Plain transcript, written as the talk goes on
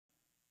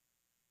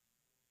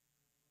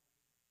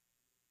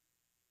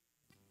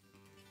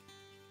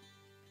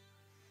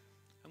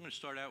to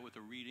start out with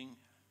a reading.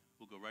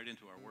 We'll go right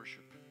into our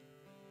worship.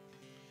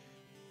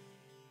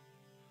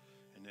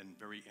 And then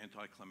very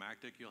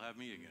anticlimactic, you'll have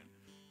me again.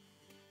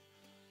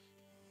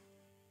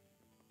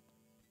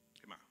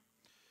 Come on.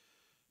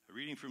 A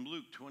reading from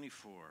Luke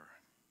 24.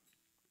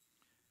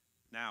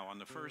 Now, on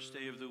the first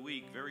day of the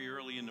week, very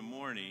early in the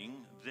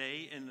morning,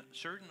 they and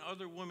certain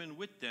other women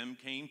with them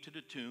came to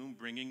the tomb,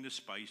 bringing the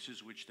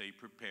spices which they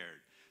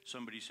prepared.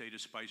 Somebody say the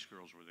Spice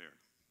Girls were there.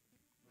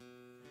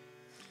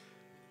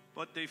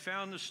 But they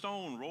found the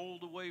stone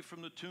rolled away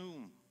from the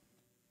tomb.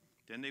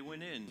 Then they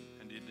went in,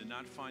 and they did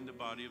not find the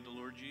body of the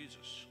Lord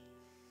Jesus.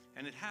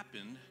 And it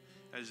happened,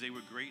 as they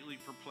were greatly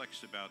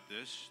perplexed about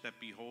this, that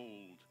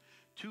behold,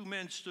 two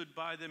men stood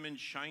by them in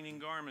shining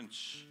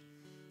garments.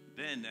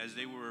 Then, as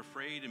they were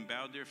afraid and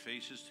bowed their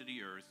faces to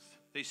the earth,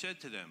 they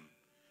said to them,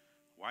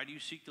 "Why do you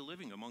seek the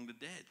living among the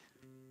dead?"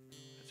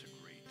 That's a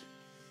great.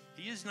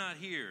 He is not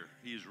here,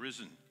 he is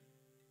risen.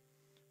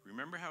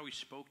 Remember how he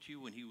spoke to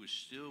you when he was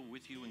still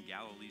with you in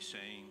Galilee,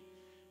 saying,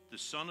 "The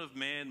Son of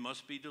Man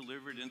must be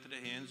delivered into the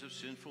hands of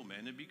sinful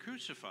men and be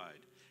crucified,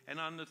 and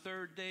on the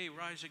third day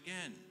rise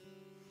again."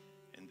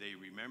 And they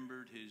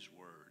remembered his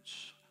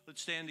words.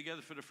 Let's stand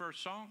together for the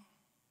first song.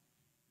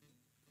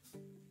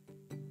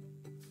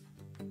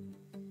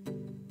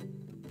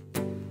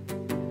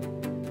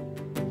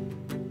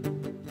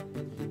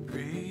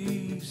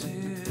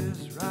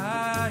 Praises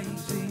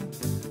rising,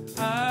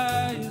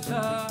 eyes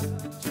are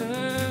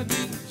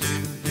turning to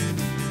you.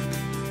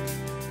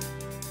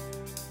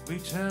 We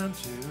turn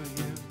to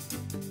you.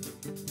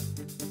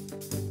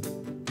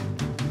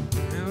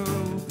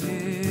 Hope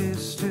is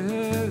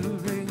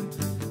stirring,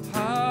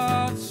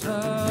 hearts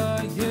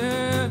are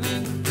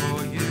yearning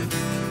for you.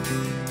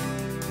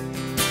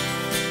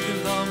 We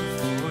long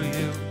for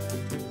you.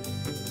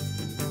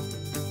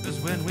 'Cause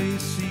when we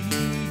see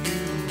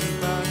you, we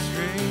bow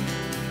straight,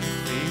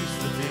 face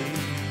the day.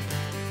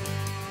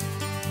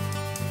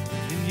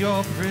 In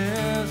your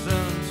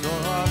presence,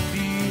 all our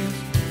fears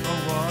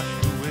are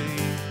washed away,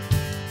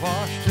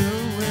 washed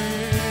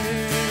away.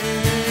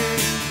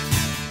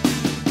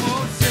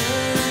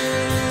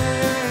 Hosanna,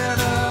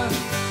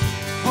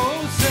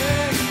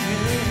 Hosanna,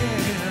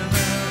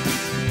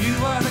 you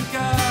are the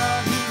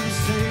God who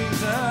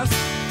saves us,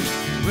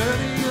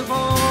 worthy of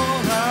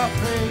all our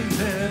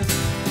praises.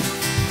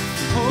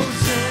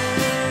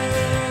 Hosanna,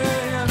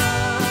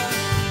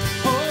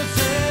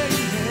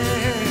 Hosanna,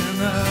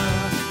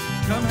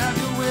 come have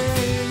your way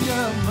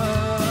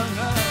among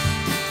us.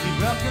 We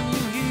welcome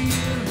you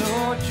here,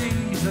 Lord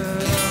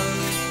Jesus.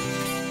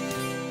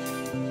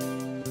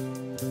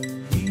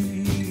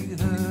 Hear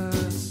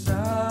the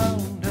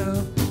sound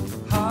of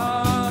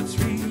hearts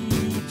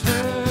returning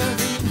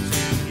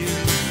to you.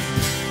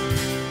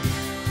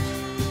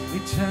 We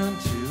turn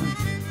to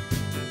you.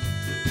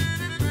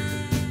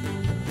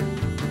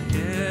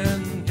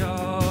 In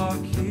your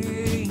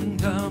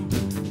kingdom,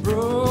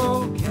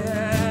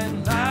 broken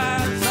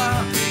lives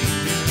are made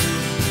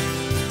new.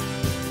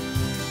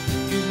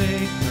 You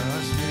make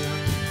us new.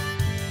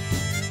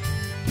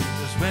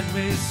 'Cause when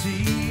we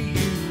see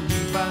you, we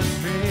bow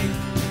straight,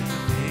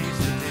 face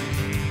to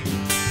face.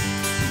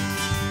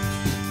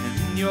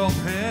 In your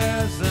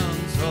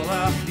presence, all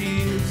our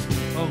fears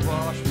are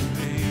washed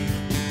away,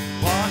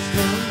 washed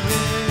away.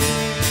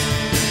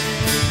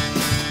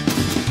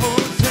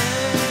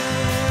 Hosanna,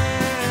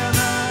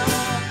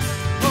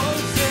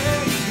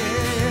 Hosanna,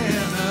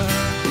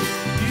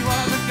 you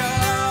are the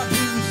God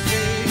who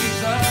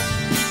saves us,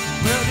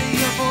 worthy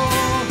of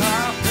all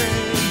our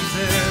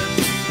praises.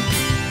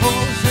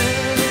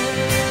 Hosanna,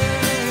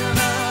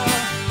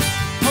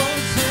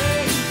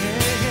 Hosanna,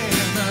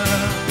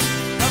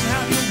 come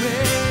have your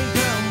way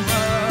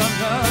among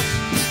us.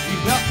 We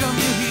welcome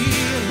you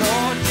here,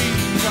 Lord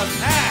Jesus.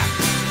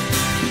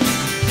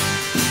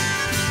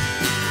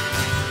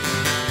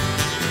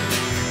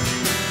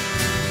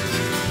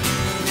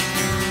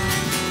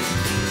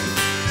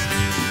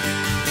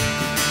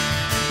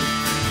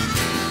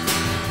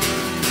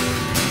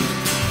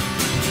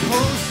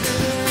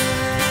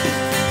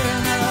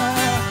 Hosanna,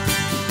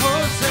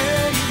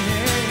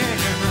 Hosanna,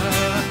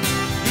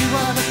 you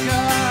are the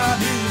God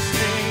who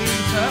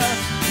saves us,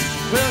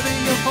 worthy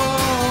of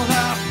all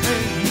our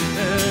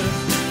praises.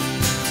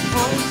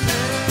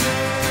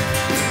 Hosanna,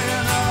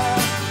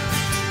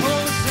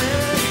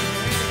 Hosanna,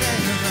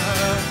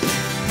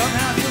 come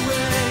have your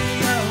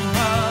way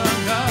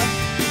among us.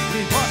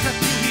 We worship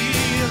you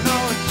here,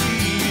 Lord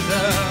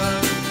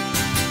Jesus.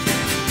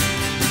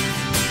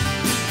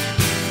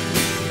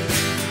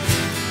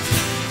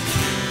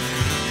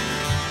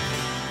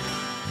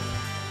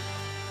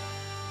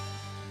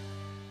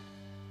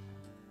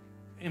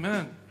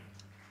 Amen.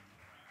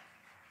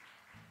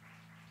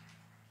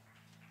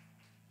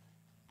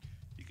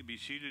 You can be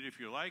seated if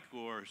you like,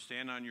 or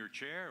stand on your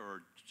chair,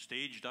 or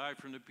stage dive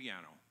from the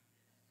piano.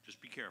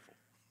 Just be careful.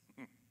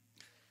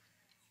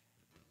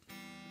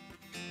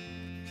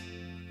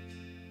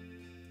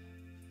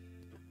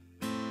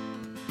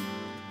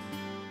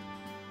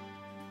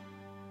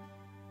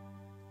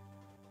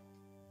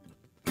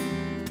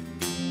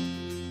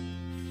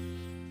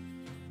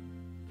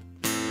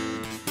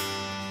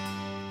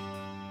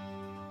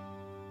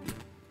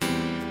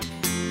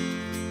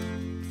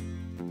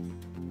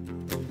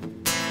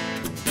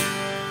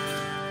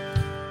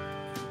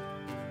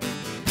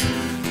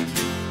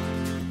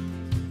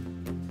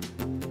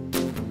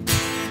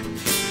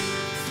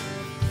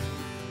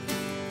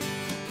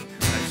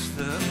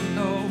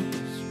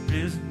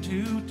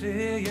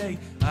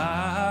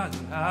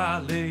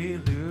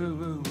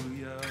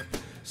 hallelujah.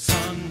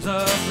 Sons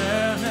of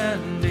men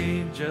and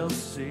angels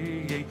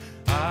sing,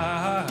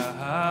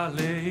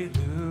 hallelujah.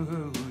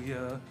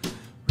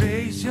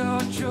 Raise your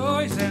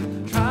joys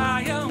and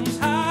triumphs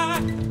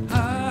high,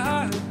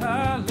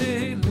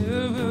 hallelujah.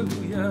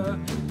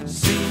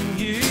 Sing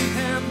ye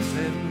hymns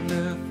and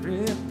earth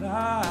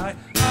reply,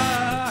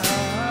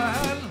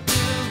 hallelujah.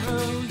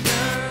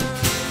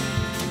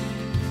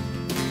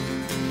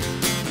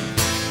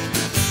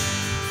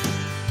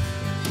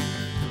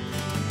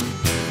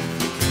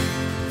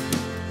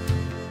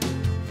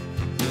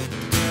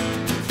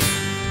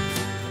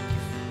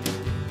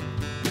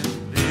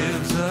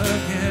 Lives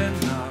again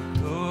our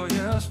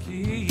glorious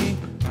King,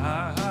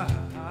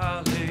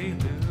 hallelujah.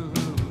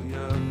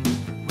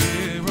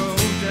 Where, oh,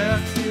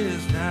 death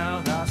is now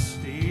thy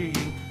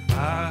sting,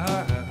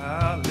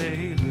 hallelujah.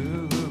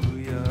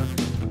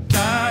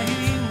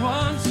 Dying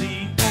once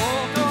he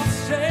all doth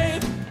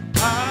save,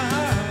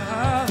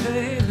 hallelujah.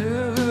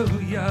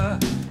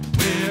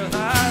 Where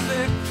thy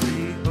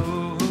victory,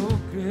 oh,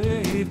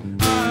 grave,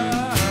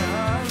 hallelujah.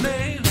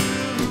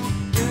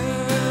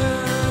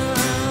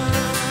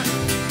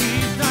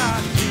 He's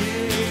not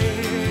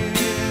dead,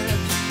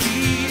 he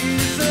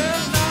is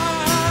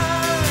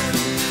alive.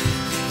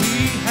 We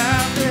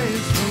have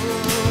this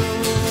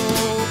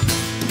hope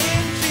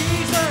in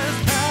Jesus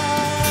Christ.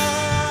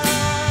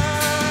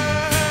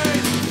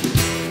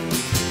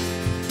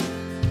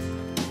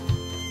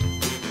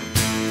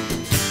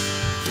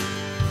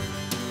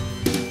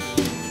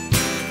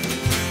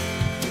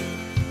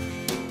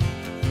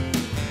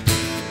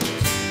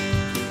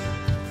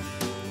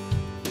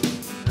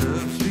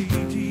 Love's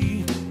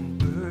redeeming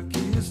work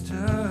is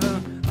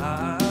done,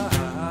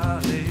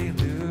 hallelujah.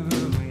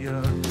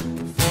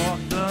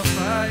 Fought the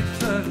fight,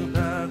 the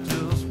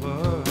battle's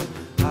won,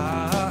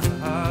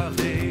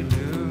 hallelujah.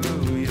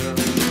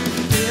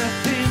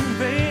 Death in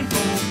vain,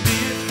 oh,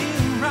 bid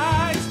him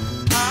rise,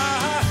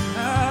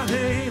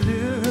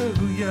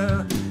 hallelujah.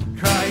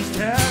 Christ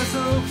has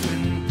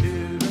opened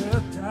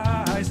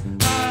paradise,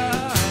 hallelujah.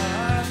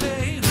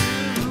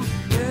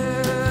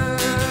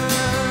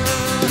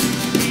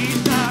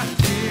 He's not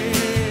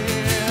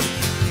dead,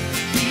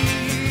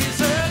 he's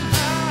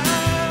alive.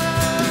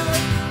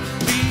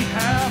 We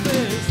have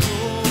his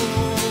hope,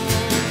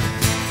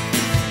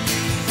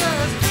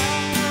 Jesus Christ.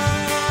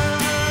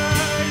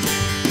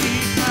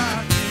 He's not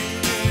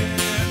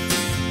dead,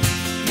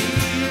 he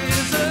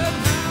is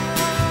alive.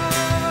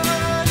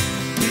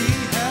 We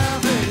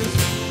have his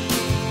hope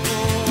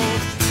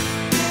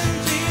in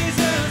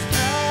Jesus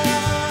Christ.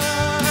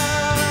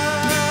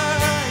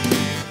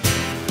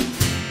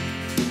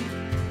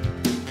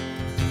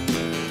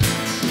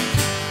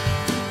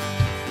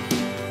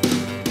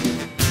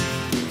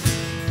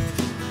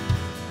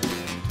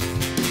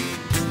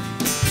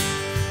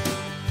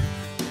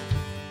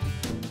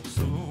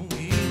 So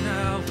we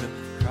now with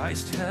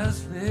Christ has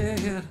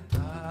led,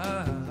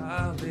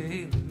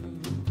 hallelujah.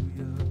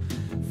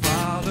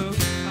 Follow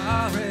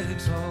our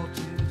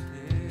exalted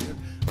head,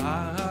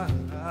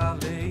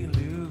 hallelujah.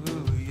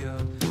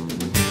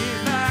 Be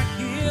like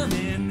him,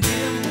 in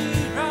him we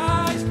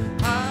rise,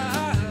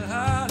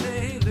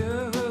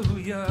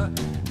 hallelujah.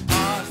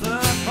 Ours the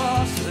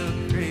cross, the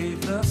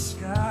grave, the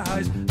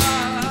skies,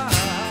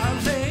 hallelujah.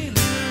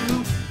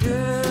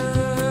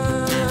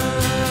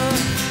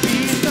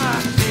 He's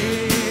not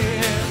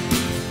dead,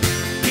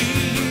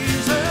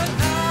 he's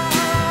alive.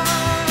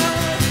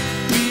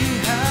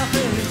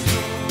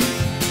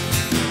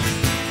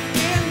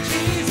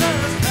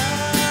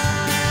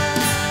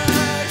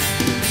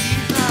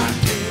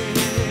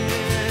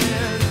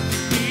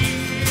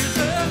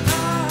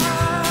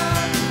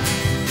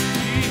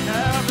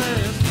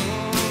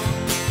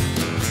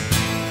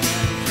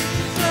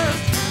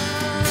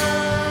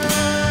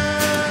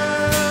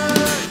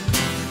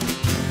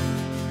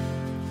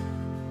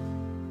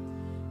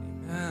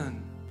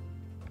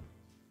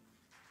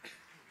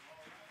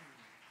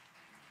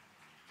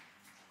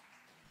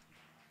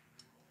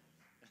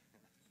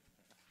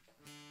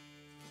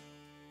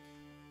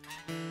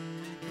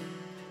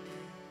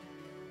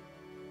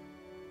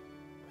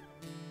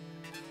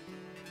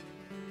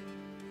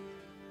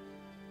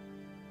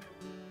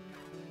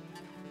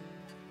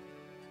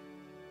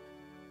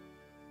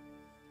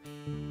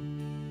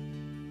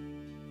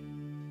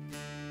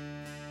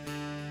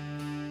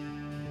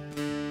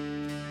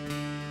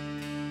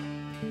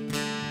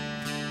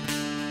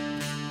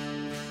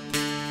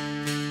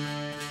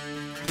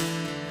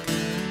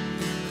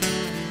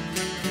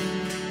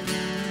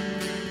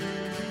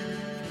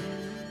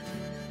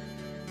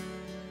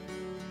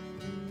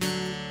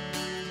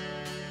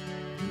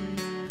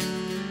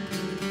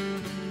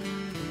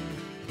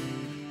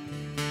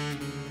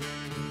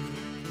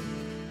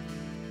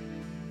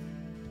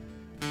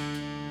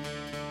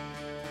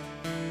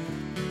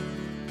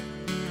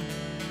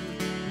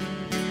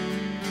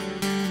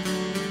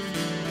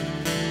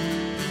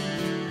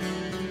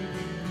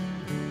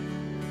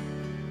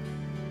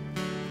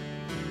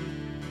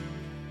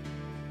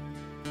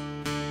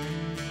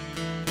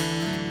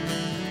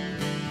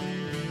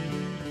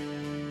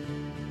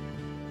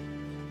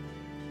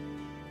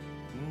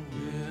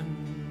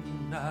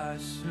 I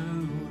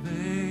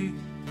survey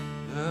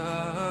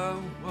the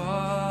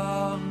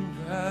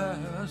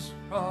wondrous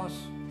cross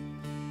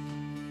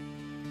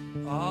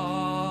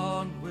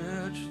on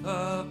which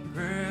the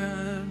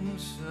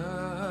Prince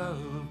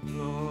of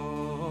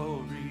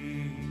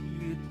Glory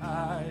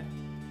died,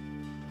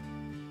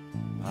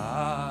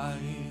 my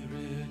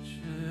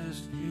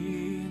richest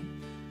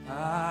gain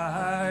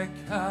I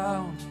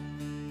count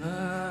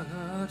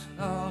but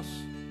loss,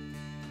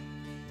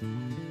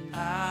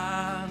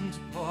 and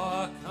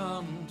pour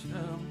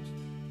contempt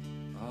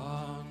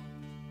on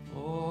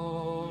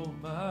all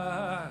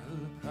my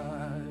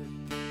pride.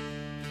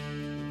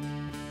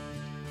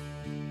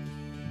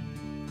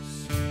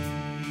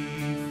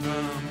 See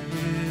from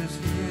his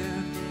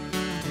head,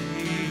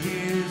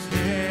 his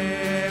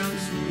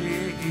hands,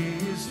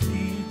 his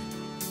feet,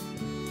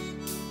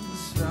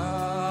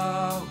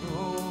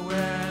 sorrow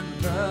and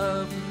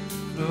love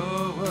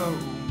flowing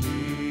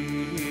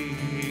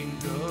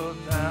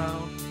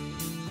down.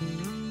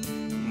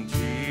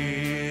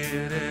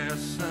 Did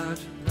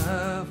such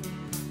love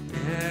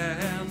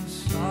and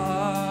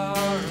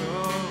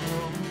sorrow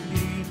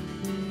meet?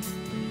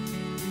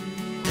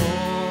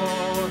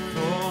 Or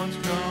thorns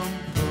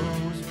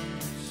compose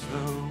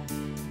so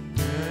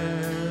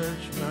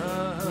rich a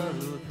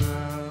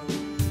crown?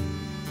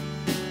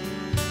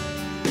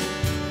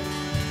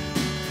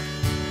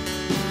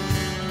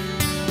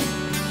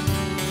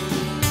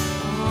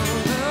 Oh,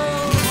 the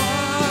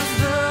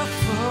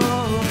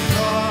wonderful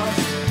cross!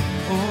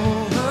 Oh,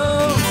 the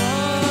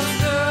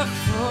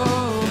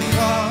wonderful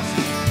cross!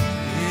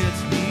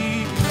 It's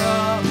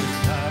become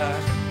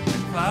that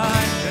and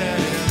find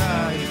that I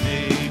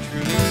may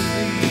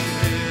truly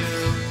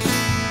live.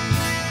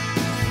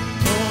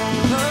 Oh,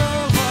 the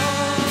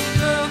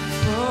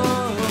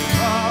wonderful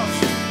cross!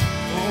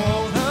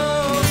 Oh, the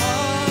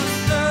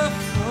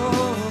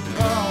wonderful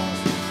cross!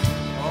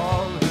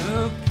 All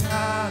who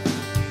gather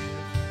here,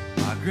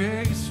 my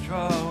grace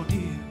draw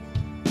near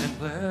and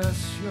bless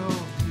your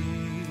feet.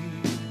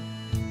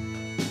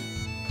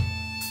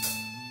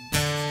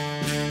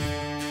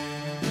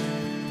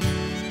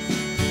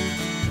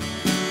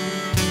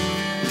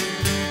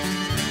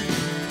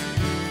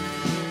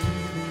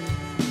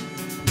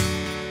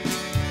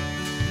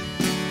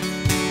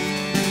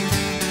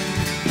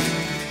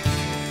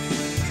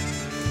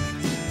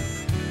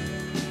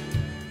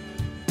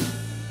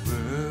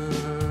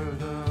 Were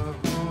the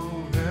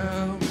whole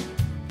realm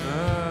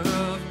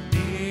of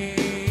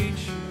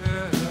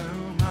nature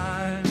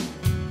mine,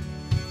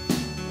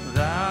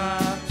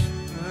 that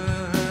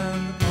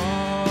an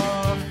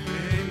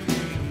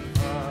offering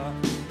far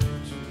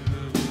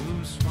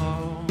too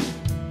small,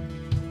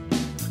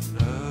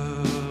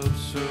 love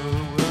so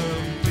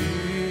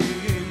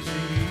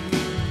amazing,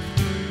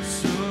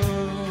 so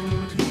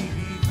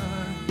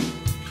divine,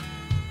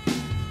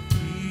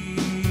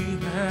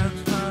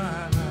 demands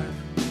my life,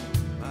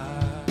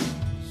 my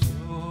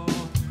soul,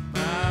 my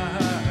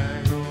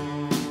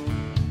own.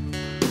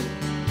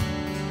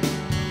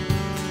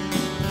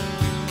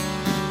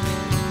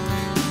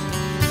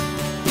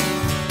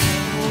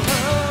 Oh,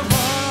 the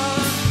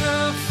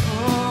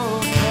wonderful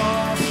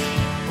cross!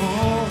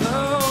 Oh,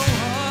 the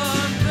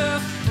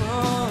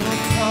wonderful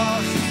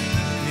cross!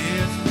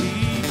 It's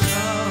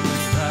become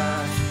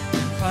that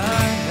and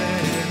find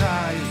that I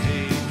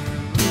may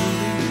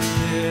truly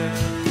live.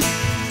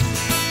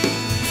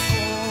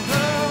 Oh,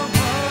 the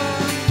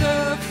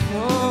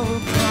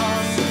wonderful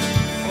cross!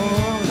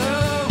 Oh, the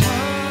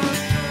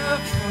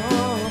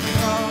wonderful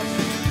cross!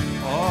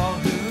 All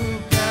who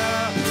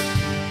gather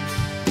here,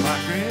 my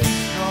grace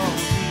draw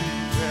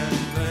near and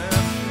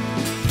bless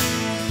your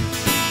feet.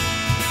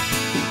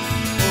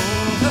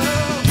 Oh, the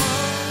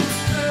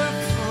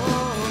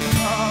wonderful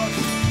cross!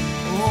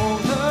 Oh,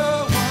 the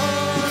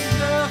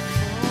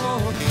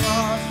wonderful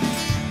cross!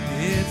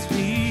 It's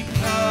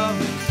become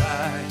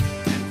light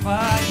and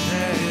find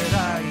that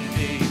I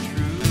may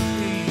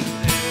truly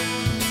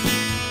live.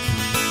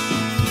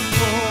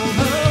 Oh,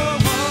 the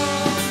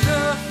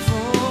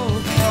wonderful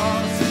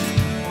cross!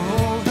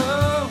 Oh, the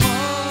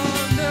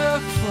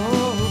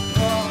wonderful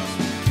cross!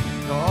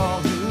 All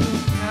who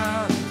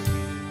gather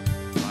here,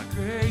 my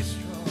grace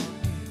draw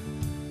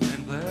near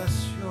and bless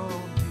your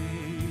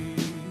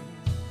name.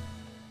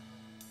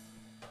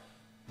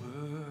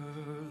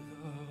 Were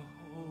the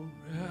whole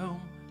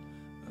realm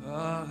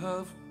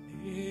of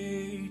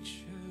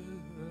nature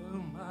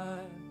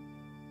mine,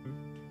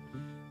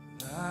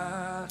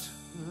 that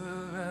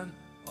an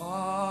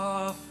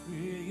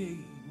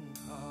offering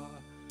far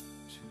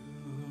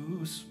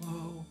too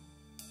small,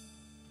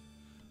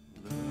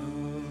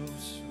 love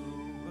so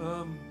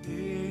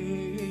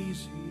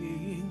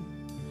amazing,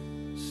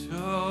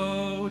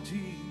 so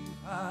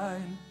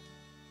divine,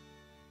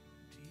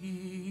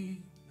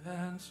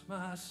 demands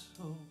my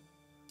soul,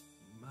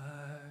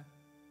 my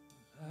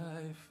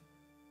life,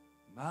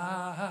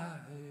 my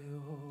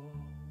own.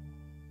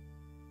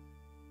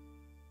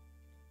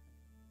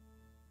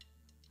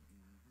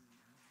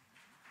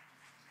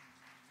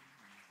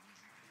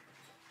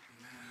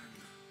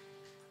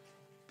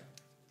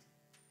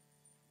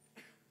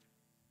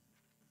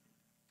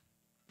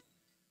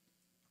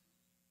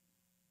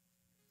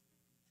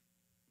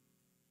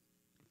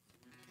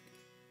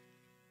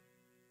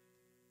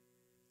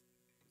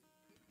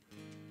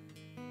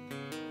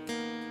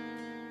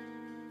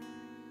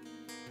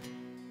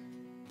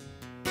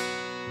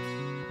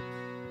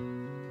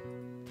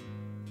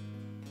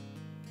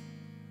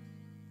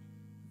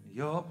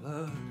 Your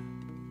blood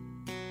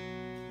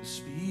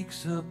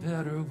speaks a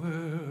better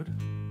word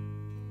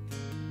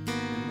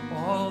than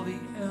all the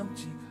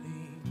empty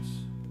claims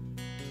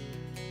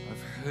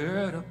I've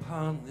heard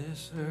upon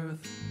this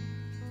earth.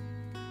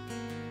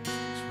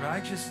 Speaks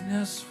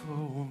righteousness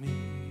for me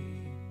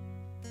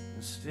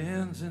and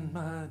stands in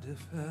my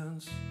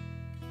defense.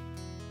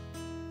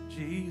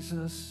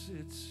 Jesus,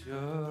 it's your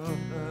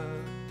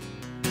blood.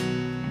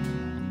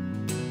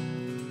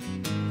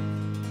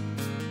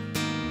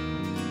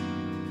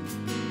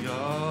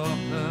 Your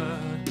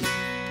blood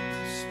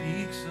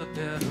speaks a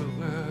better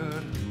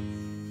word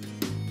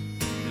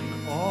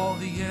than all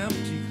the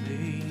empty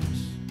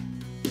claims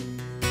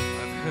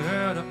I've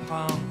heard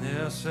upon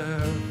this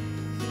earth.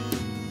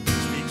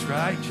 Speaks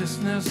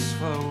righteousness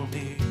for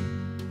me,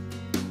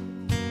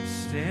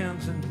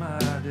 stands in my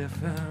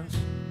defense.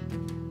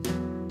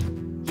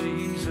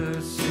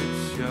 Jesus,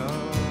 it's your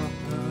blood.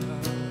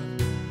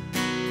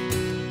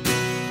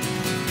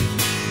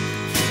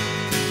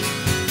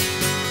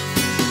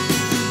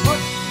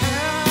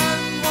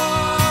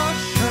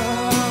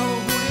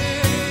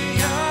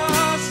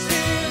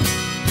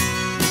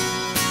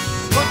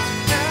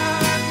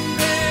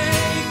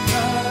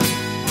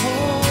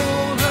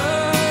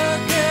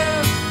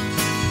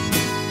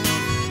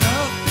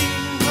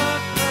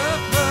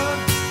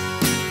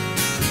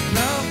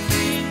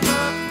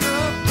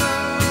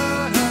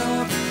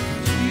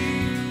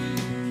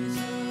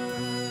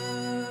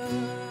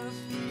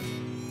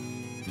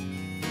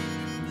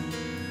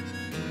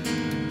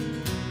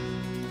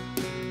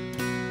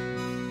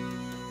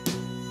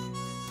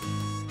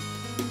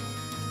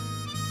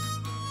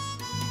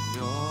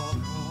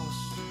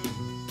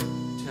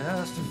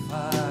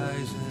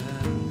 Testifies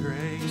in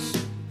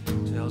grace,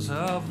 tells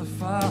of the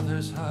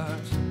Father's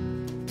heart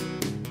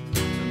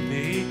to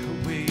make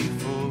a way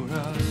for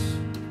us.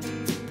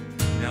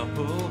 Now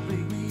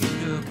boldly we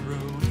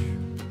approach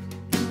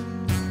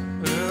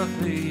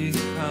earthly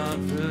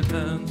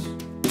confidence,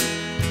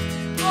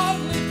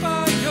 only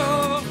by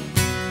your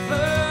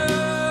blood.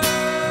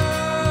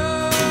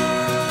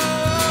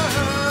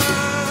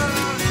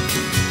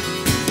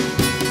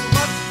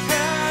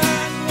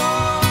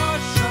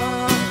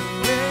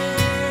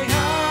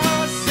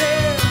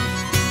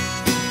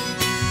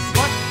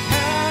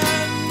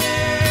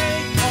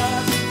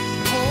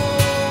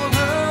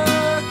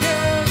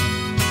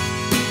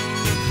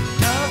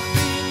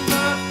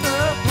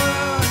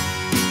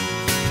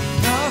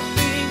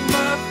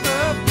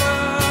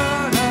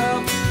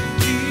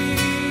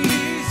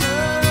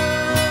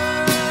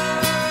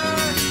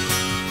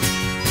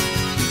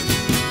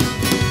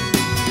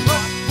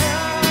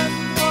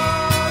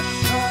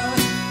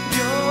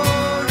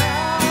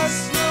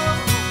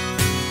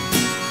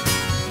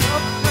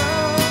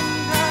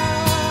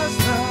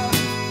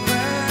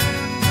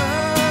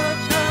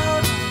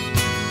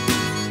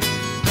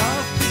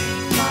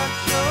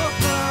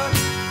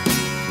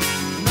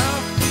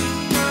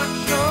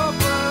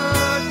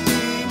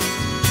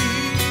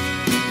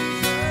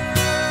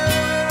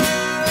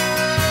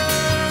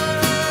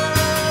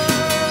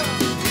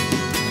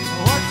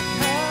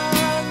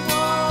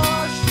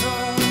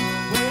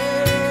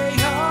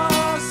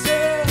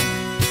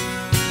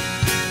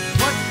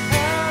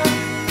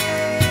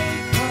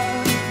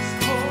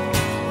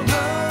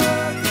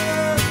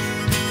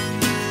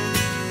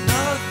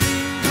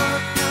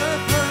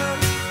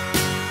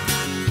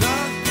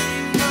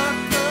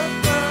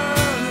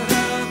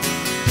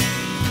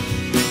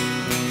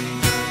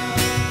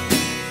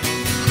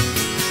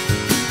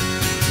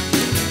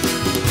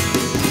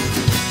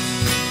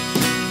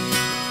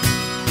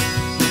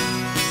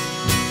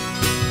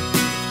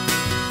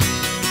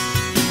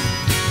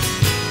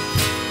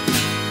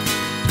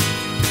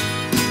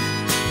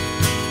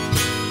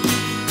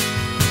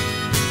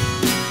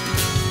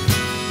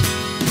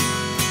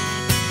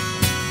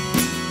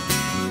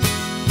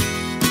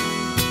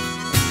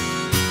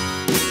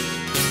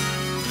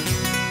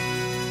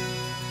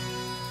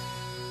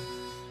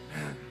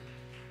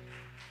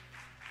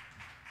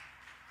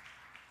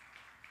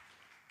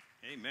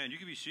 Amen. You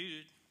can be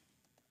seated.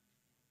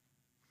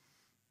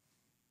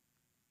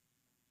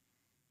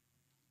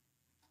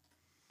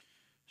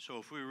 So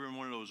if we were in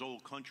one of those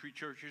old country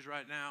churches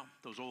right now,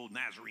 those old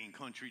Nazarene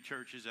country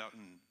churches out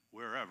in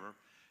wherever,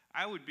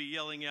 I would be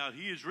yelling out,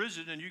 "He is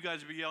risen," and you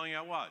guys would be yelling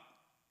out what?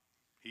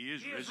 He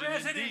is risen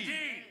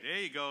indeed. There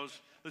he goes.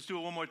 Let's do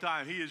it one more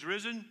time. He is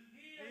risen.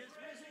 He is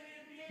risen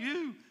indeed.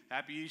 You.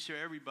 Happy Easter,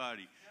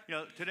 everybody. You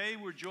know, today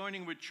we're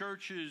joining with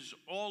churches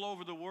all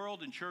over the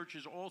world and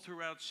churches all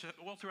throughout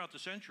the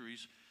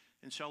centuries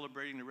in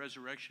celebrating the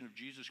resurrection of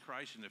Jesus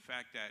Christ and the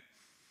fact that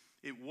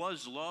it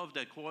was love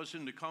that caused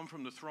him to come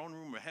from the throne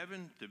room of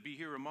heaven to be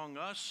here among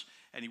us.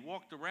 And he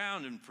walked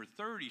around and for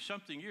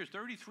 30-something years,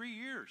 33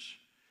 years.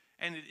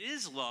 And it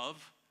is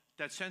love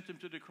that sent him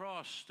to the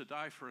cross to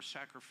die for us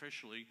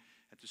sacrificially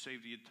and to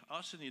save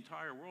us and the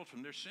entire world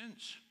from their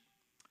sins.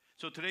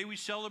 So today we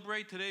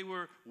celebrate, today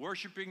we're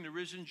worshiping the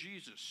risen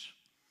Jesus.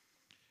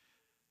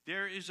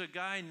 There is a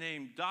guy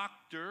named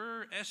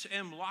Dr.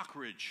 S.M.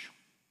 Lockridge.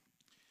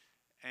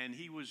 And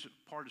he was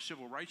part of the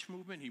civil rights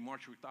movement. He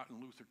marched with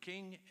Martin Luther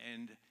King,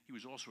 and he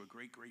was also a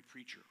great, great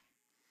preacher.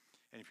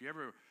 And if you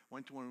ever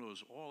went to one of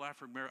those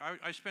all-African-American,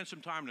 I spent some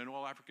time in an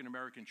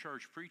all-African-American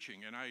church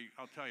preaching, and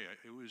I'll tell you,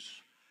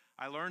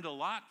 I learned a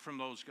lot from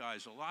those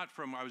guys,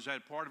 I was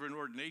at part of an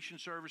ordination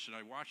service, and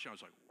I watched it, I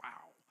was like,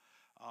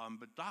 wow.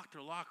 But Dr.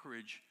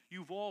 Lockridge,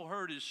 you've all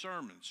heard his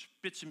sermons,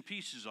 bits and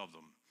pieces of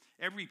them.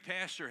 Every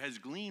pastor has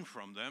gleaned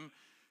from them.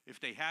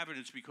 If they haven't,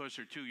 it's because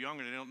they're too young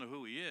and they don't know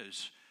who he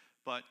is.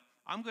 But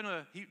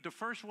the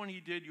first one he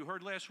did, you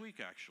heard last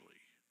week, actually.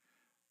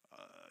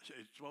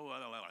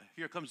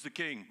 Here comes the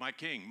king, my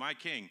king, my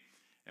king.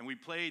 And we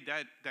played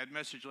that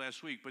message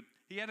last week. But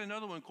he had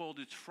another one called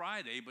It's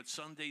Friday, but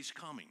Sunday's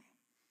Coming.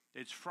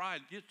 It's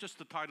Friday. Just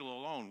the title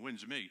alone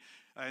wins me.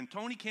 And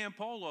Tony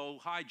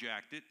Campolo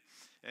hijacked it,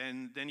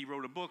 and then he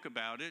wrote a book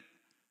about it.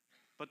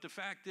 But the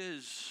fact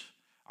is,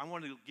 I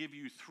want to give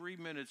you 3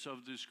 minutes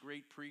of this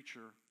great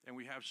preacher, and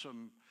we have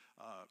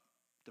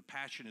the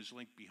passion is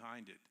linked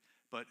behind it.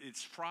 But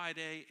it's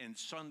Friday, and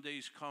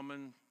Sunday's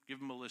coming. Give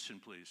him a listen,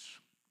 please.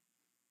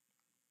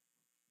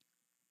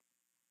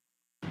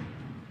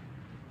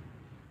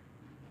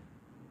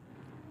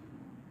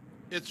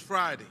 It's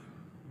Friday.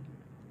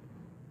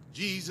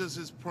 Jesus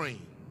is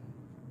praying.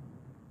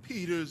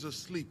 Peter's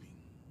asleep.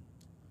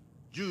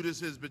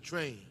 Judas is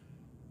betraying.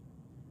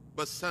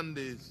 But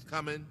Sunday's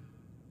coming.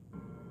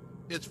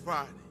 It's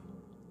Friday.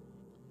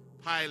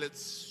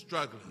 Pilate's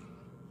struggling.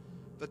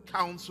 The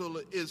council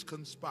is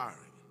conspiring.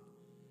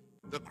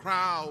 The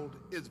crowd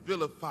is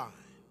vilifying.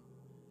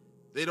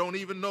 They don't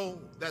even know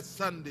that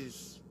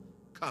Sunday's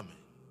coming.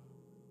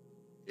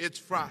 It's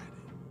Friday.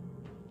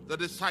 The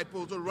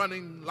disciples are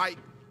running like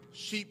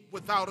sheep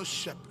without a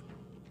shepherd.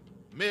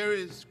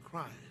 Mary's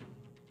crying.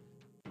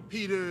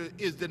 Peter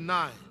is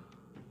denying.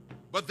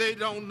 But they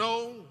don't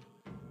know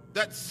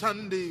that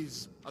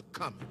Sundays are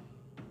coming.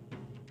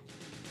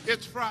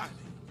 It's Friday.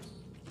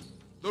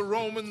 The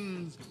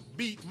Romans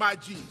beat my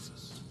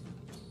Jesus.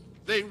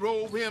 They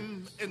robe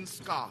him in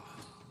scarlet.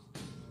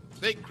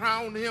 They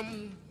crown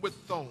him with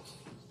thorns.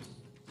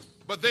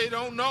 But they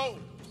don't know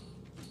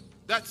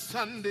that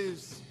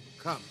Sunday's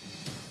coming.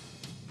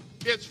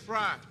 It's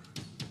Friday.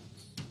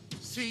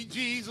 See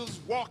Jesus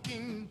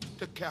walking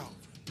to Calvary.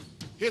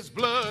 His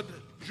blood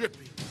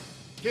dripping.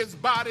 His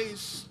body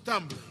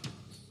stumbling.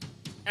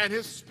 And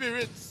his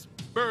spirit's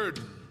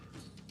burdened.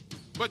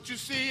 But you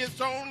see,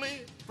 it's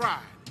only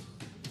Friday.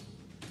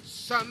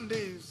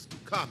 Sunday's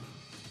coming.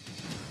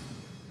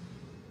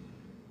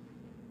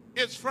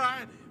 It's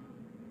Friday.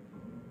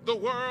 The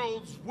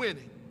world's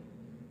winning.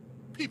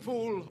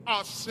 People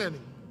are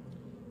sinning.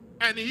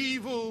 And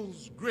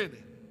evil's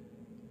grinning.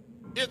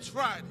 It's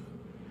Friday.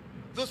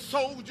 The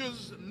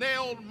soldiers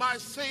nailed my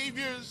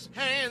Savior's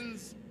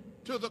hands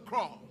to the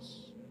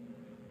cross.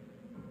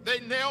 They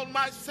nailed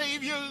my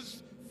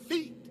Savior's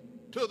feet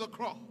to the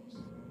cross.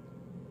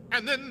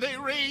 And then they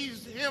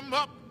raised him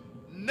up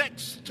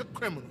next to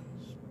criminals.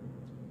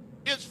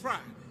 It's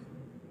Friday.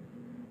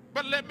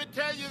 But let me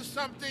tell you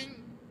something.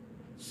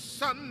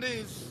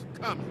 Sunday's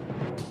coming.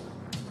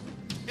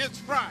 It's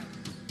Friday.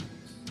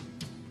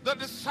 The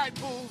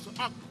disciples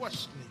are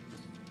questioning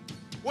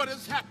what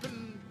has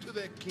happened to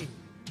their king.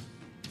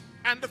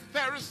 And the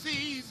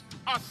Pharisees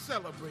are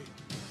celebrating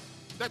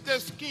that their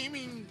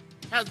scheming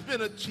has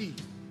been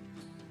achieved.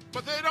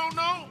 But they don't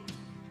know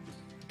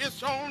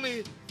it's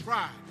only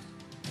Friday.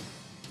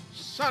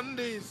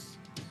 Sunday's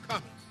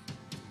coming.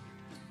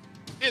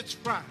 It's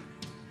Friday.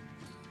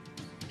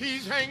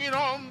 He's hanging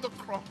on the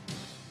cross,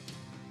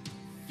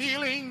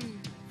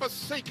 feeling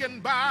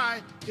forsaken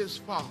by his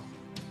Father,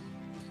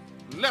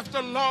 left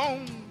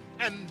alone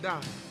and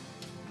dying.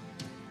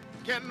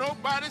 Can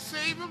nobody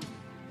save him?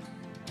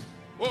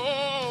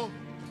 Oh,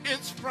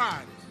 it's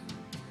Friday,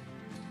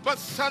 but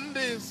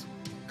Sunday's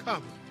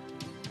coming.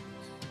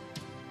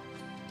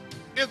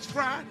 It's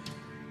Friday.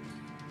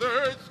 The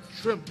earth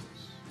trembles.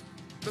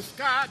 The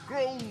sky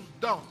grows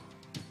dark.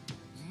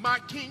 My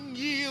King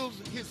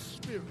yields his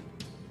spirit.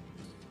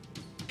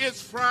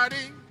 It's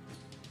Friday.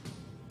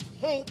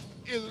 Hope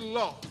is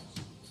lost.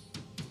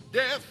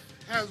 Death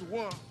has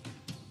won.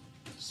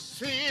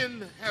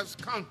 Sin has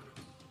conquered.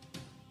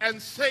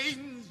 And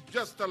Satan's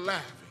just a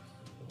laughing.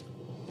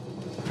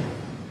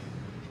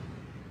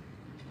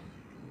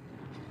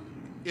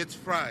 It's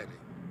Friday.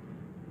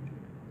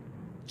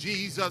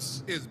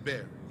 Jesus is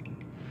buried.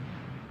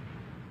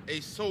 A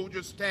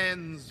soldier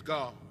stands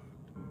guard,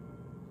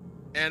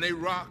 and a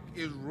rock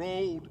is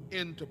rolled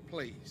into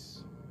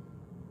place.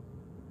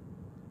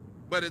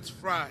 But it's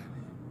Friday.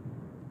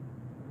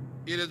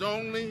 It is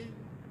only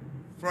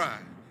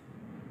Friday.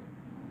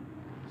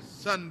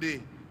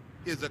 Sunday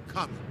is a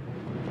coming.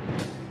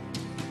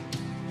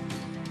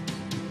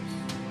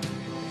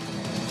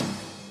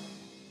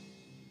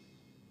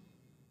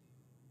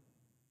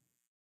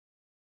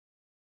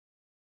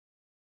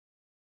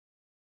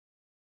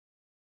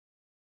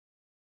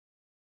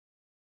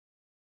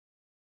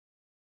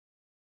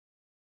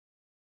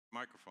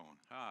 Microphone.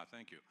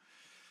 Thank you.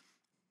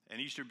 And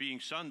Easter being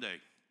Sunday.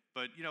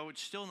 But, you know,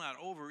 it's still not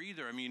over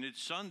either. I mean,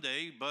 it's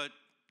Sunday, but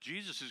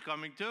Jesus is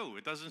coming too.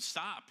 It doesn't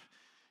stop.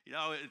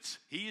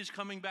 He is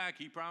coming back.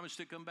 He promised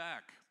to come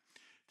back.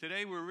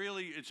 Today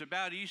it's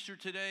about Easter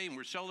today, and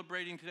we're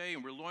celebrating today,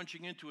 and we're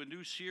launching into a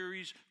new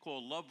series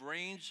called Love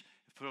Reigns.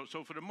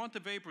 So for the month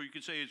of April, you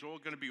could say it's all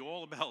going to be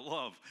all about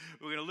love.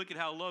 We're going to look at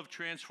how love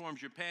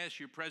transforms your past,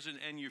 your present,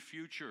 and your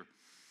future.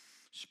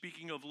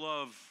 Speaking of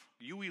love,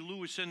 Huey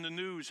Lewis and the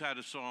News had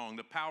a song,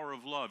 The Power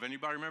of Love.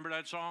 Anybody remember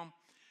that song?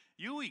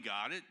 Huey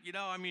got it.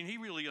 He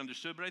really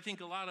understood, but I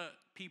think a lot of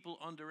people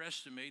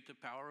underestimate the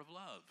power of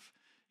love.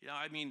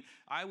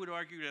 I would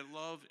argue that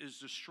love is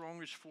the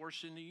strongest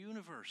force in the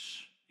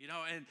universe.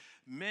 And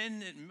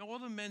men, and all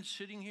the men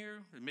sitting here,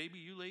 and maybe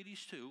you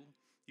ladies too,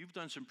 you've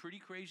done some pretty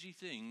crazy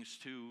things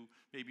to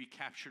maybe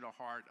capture the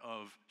heart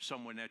of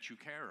someone that you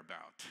care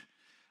about.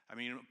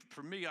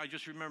 For me, I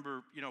just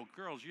remember,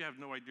 girls, you have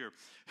no idea.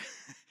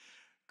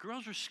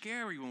 Girls were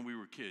scary when we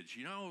were kids,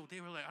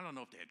 They were like, I don't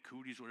know if they had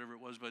cooties or whatever it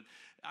was, but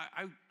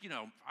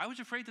I was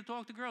afraid to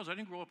talk to girls. I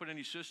didn't grow up with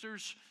any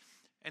sisters.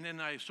 And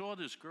then I saw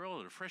this girl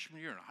at a freshman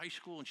year in high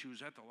school, and she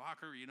was at the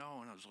locker, and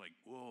I was like,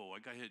 whoa, I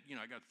got hit,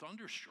 I got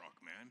thunderstruck,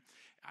 man.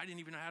 I didn't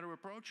even know how to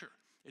approach her.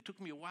 It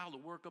took me a while to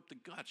work up the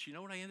guts. You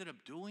know what I ended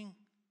up doing?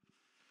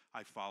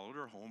 I followed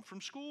her home from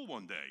school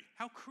one day.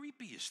 How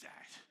creepy is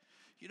that?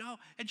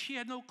 And she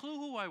had no clue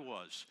who I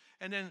was.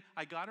 And then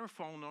I got her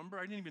phone number.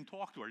 I didn't even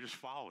talk to her. I just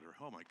followed her.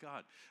 Oh, my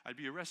God. I'd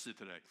be arrested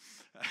today.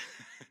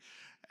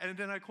 And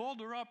then I called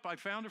her up. I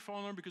found her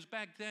phone number because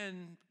back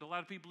then, a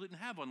lot of people didn't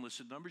have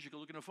unlisted numbers. You could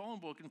look in a phone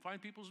book and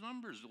find people's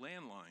numbers, the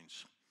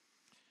landlines.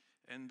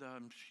 And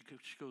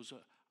she goes,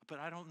 but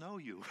I don't know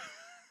you.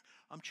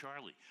 I'm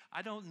Charlie.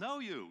 I don't know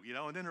you.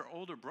 And then her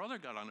older brother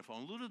got on the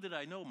phone. Little did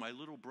I know, my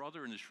little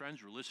brother and his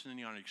friends were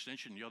listening on an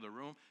extension in the other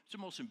room. It's the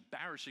most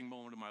embarrassing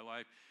moment of my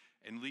life.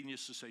 And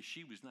needless to say,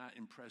 she was not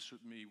impressed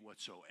with me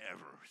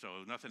whatsoever. So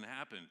nothing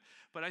happened.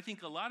 But I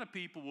think a lot of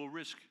people will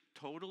risk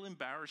total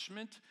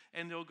embarrassment,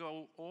 and they'll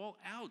go all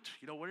out,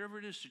 whatever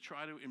it is to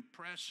try to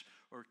impress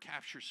or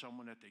capture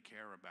someone that they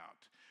care about.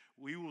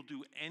 We will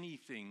do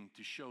anything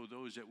to show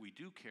those that we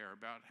do care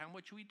about how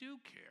much we do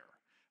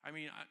care.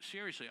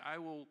 Seriously, I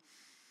will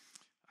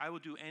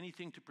do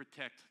anything to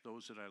protect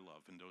those that I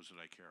love and those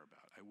that I care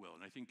about. I will,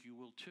 and I think you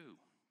will too.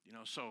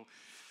 So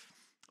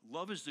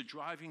love is the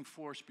driving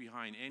force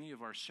behind any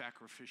of our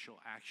sacrificial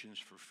actions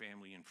for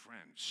family and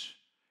friends.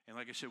 And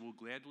like I said, we'll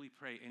gladly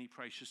pay any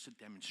price just to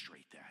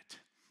demonstrate that.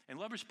 And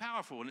love is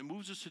powerful, and it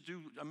moves us to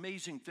do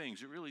amazing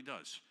things. It really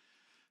does.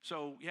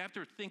 So you have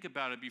to think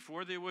about it.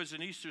 Before there was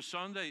an Easter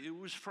Sunday, it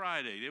was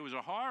Friday. It was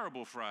a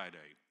horrible Friday.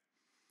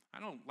 I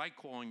don't like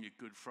calling it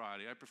Good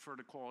Friday. I prefer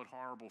to call it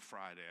Horrible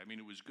Friday.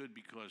 It was good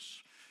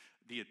because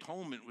the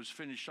atonement was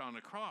finished on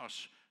the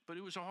cross, but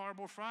it was a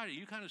horrible Friday.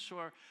 You kind of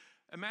saw,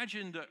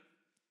 imagine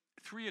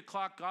 3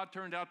 o'clock, God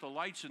turned out the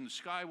lights and the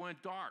sky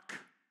went dark.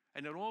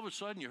 And then all of a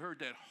sudden you heard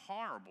that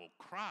horrible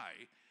cry,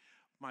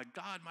 my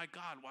God,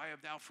 why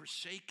have thou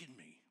forsaken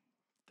me?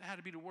 That had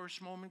to be the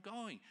worst moment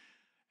going.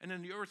 And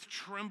then the earth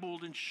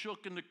trembled and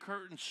shook and the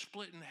curtain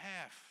split in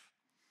half.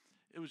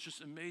 It was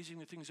just amazing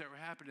the things that were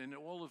happening. And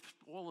all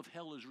of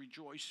hell is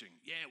rejoicing.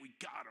 Yeah, we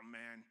got him,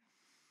 man.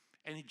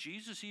 And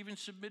Jesus even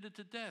submitted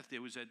to death.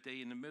 There was that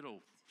day in the middle,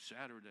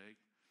 Saturday.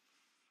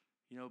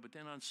 But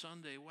then on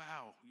Sunday,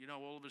 wow,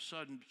 all of a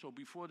sudden, so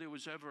before there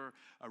was ever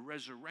a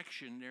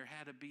resurrection, there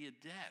had to be a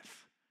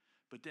death.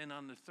 But then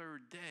on the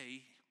third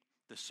day,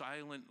 the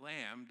silent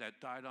lamb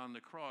that died on the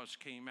cross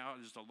came out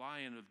as the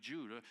Lion of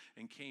Judah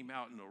and came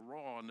out in the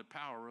raw and the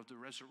power of the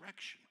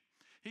resurrection.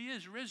 He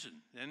is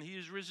risen, and he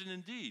is risen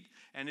indeed.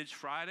 And it's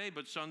Friday,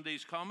 but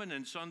Sunday's coming,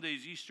 and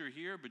Sunday's Easter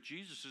here, but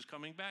Jesus is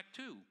coming back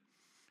too.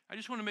 I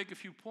just want to make a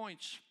few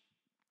points.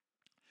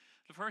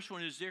 The first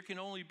one is there can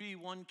only be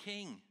one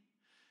king.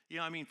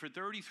 For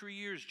 33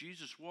 years,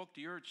 Jesus walked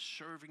the earth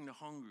serving the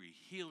hungry,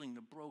 healing the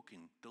broken,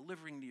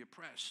 delivering the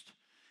oppressed.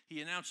 He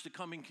announced the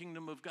coming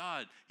kingdom of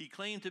God. He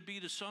claimed to be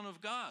the Son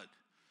of God.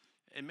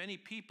 And many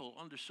people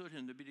understood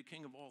him to be the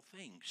King of all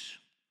things.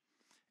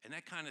 And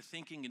that kind of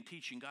thinking and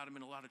teaching got him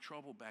in a lot of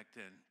trouble back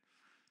then,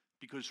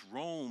 because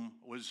Rome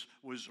was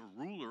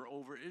a ruler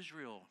over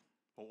Israel,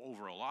 or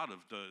over a lot of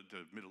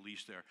the Middle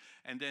East there.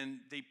 And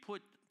then they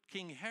put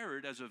King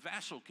Herod as a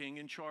vassal king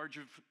in charge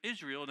of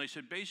Israel, and they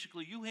said,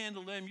 basically, you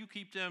handle them, you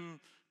keep them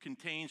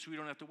contained so we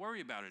don't have to worry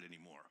about it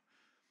anymore.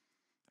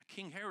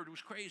 King Herod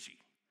was crazy.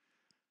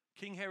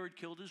 King Herod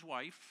killed his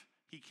wife,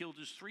 he killed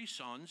his 3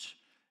 sons,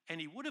 and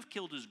he would have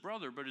killed his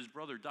brother, but his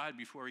brother died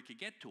before he could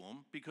get to him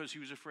because he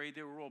was afraid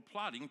they were all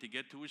plotting to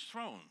get to his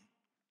throne.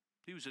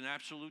 He was an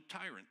absolute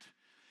tyrant.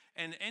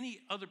 And any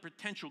other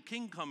potential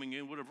king coming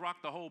in would have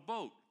rocked the whole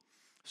boat.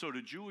 So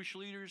the Jewish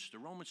leaders, the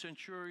Roman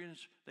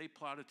centurions, they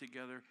plotted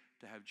together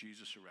to have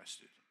Jesus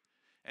arrested.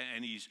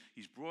 And he's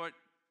brought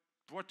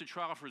to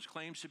trial for his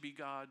claims to be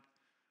God.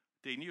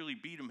 They nearly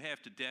beat him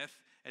half to death.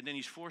 And then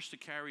he's forced to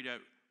carry that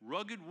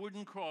rugged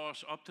wooden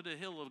cross up to the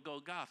hill of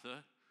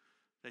Golgotha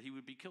that he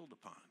would be killed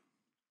upon.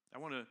 I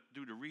want to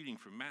do the reading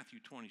from Matthew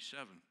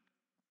 27.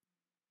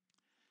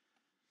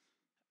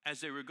 As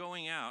they were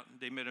going out,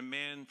 they met a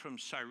man from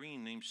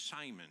Cyrene named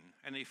Simon,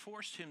 and they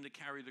forced him to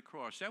carry the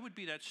cross. That would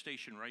be that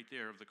station right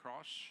there of the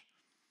cross.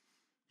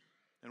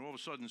 And all of a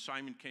sudden,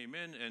 Simon came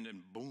in, and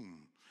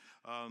boom.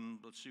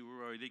 Let's see,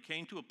 where are we? They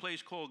came to a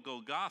place called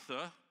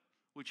Golgotha,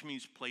 which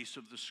means place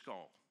of the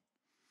skull.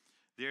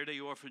 There they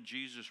offered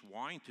Jesus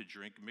wine to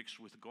drink mixed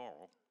with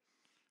gall.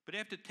 But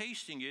after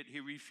tasting it, he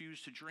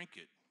refused to drink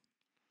it.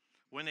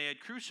 When they had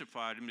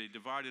crucified him, they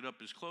divided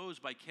up his clothes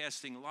by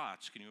casting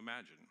lots. Can you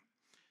imagine?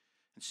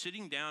 And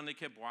sitting down, they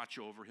kept watch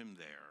over him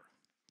there.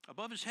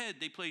 Above his head,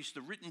 they placed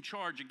the written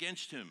charge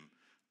against him.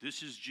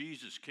 This is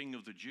Jesus, King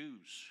of the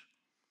Jews.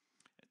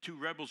 2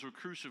 rebels were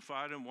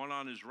crucified, and one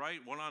on his right,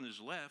 one on his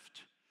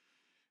left.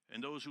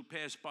 And those who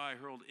passed by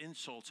hurled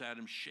insults at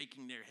him,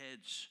 shaking their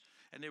heads.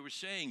 And they were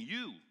saying,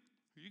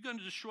 you're going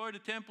to destroy the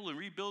temple and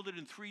rebuild it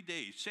in 3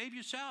 days. Save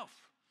yourself.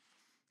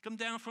 Come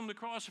down from the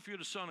cross if you're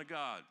the Son of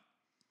God.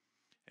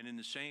 And in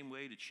the same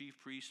way, the chief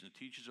priests and the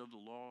teachers of the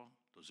law,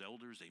 those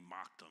elders, they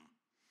mocked him.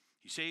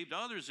 He saved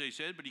others, they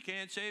said, but he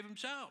can't save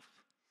himself.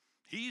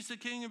 He's the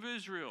King of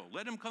Israel.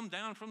 Let him come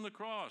down from the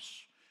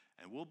cross,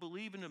 and we'll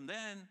believe in him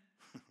then.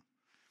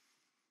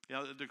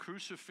 The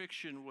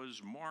crucifixion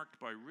was marked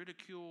by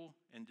ridicule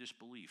and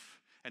disbelief.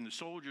 And the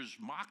soldiers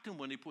mocked him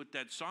when they put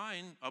that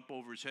sign up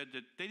over his head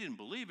that they didn't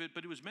believe it,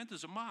 but it was meant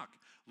as a mock.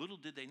 Little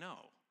did they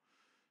know.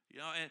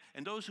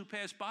 And those who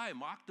passed by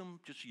mocked him,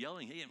 just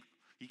yelling, hey,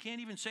 he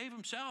can't even save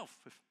himself.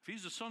 If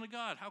he's the Son of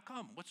God, how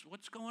come?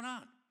 What's going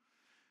on?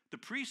 The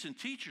priests and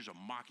teachers are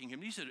mocking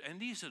him. These are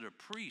the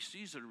priests.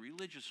 These are the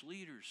religious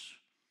leaders.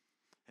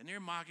 And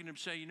they're mocking him,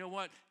 saying, you know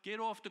what? Get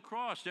off the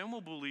cross, then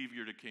we'll believe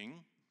you're the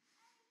king.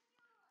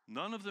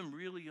 None of them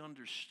really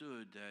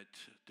understood that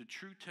the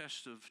true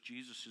test of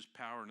Jesus'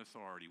 power and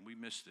authority, we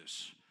miss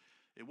this,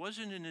 it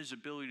wasn't in his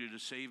ability to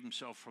save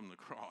himself from the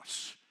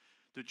cross.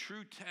 The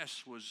true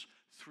test was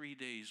 3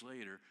 days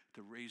later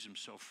to raise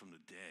himself from the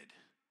dead.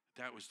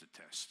 That was the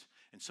test.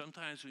 And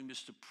sometimes we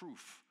miss the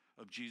proof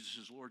of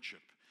Jesus'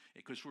 lordship,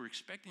 because we're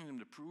expecting him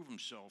to prove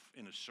himself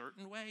in a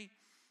certain way,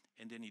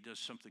 and then he does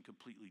something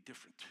completely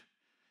different.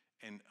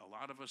 And a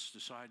lot of us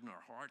decide in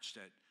our hearts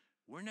that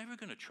we're never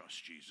going to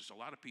trust Jesus. A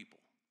lot of people,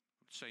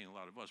 I'm not saying a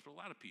lot of us, but a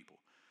lot of people,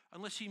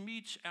 unless he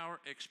meets our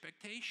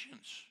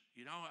expectations,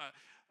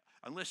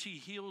 unless he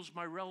heals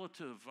my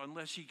relative,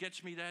 unless he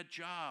gets me that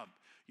job,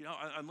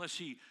 unless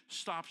he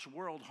stops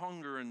world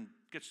hunger and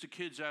gets the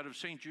kids out of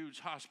St. Jude's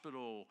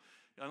Hospital,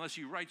 unless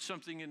he writes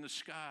something in the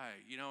sky,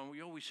 and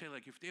we always say,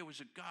 like, if there was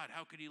a God,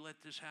 how could he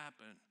let this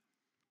happen?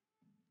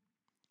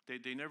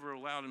 They never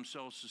allow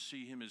themselves to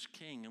see him as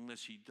king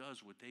unless he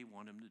does what they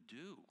want him to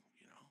do,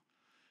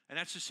 And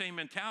that's the same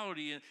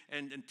mentality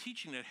and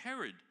teaching that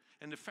Herod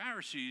and the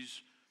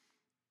Pharisees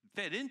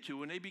fed into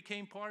when they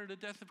became part of the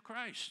death of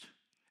Christ.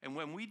 And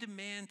when we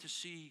demand to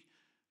see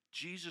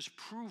Jesus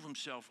prove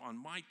himself on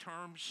my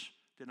terms,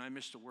 then I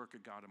miss the work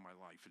of God in my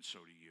life, and so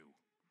do you.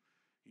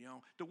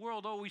 The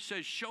world always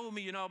says, show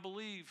me and I'll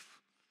believe.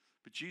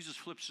 But Jesus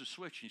flips the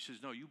switch and he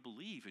says, no, you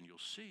believe and you'll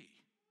see.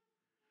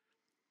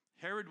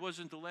 Herod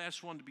wasn't the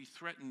last one to be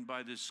threatened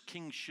by this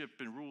kingship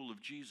and rule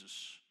of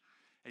Jesus.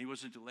 And he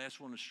wasn't the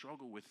last one to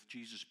struggle with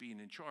Jesus being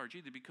in charge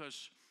either,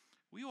 because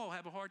we all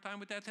have a hard time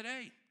with that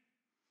today.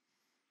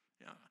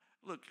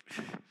 Look,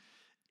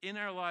 in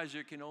our lives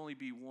there can only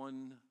be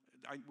one,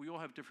 we all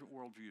have different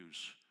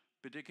worldviews,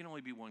 but there can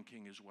only be one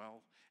king as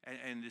well.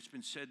 And it's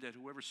been said that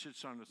whoever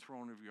sits on the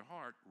throne of your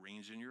heart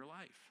reigns in your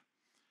life.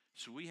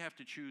 So we have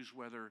to choose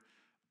whether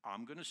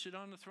I'm going to sit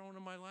on the throne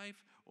of my life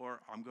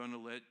or I'm going to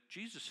let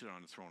Jesus sit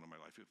on the throne of my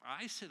life. If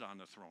I sit on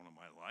the throne of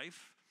my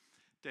life,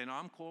 then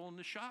I'm calling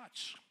the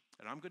shots.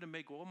 And I'm going to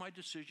make all my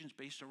decisions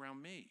based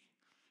around me.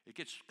 It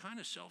gets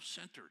kind of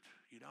self-centered,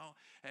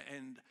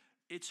 and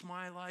it's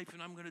my life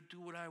and I'm going to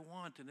do what I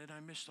want, and then I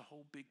miss the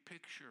whole big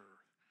picture.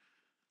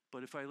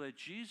 But if I let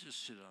Jesus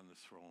sit on the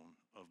throne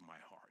of my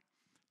heart,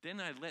 then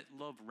I let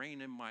love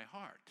reign in my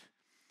heart.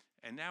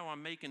 And now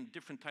I'm making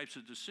different types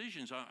of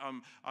decisions.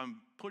 I'm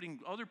putting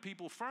other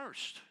people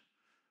first.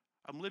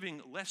 I'm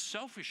living less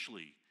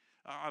selfishly.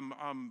 I'm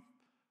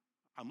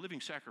living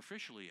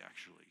sacrificially,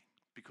 actually,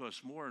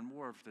 because more and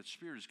more of that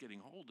spirit is getting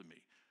hold of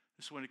me.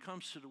 So when it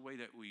comes to the way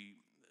that we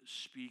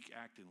speak,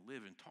 act, and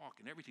live and talk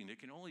and everything, there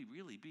can only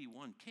really be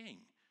one king.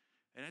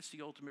 And that's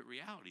the ultimate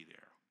reality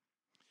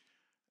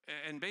there.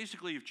 And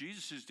basically, if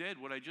Jesus is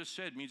dead, what I just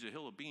said means a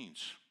hill of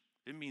beans.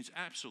 It means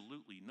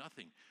absolutely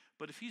nothing.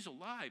 But if he's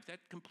alive, that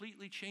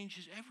completely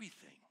changes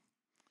everything.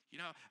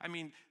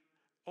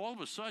 All of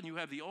a sudden, you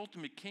have the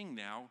ultimate king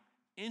now,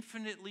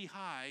 infinitely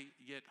high,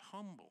 yet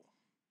humble.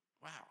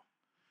 Wow.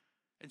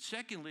 And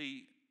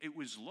secondly, it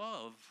was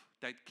love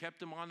that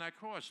kept him on that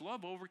cross.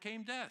 Love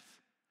overcame death.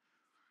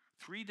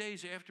 3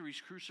 days after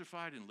he's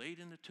crucified and laid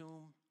in the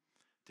tomb,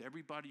 to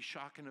everybody's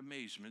shock and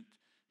amazement,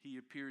 he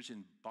appears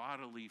in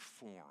bodily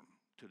form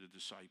to the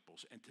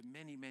disciples and to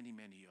many, many,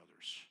 many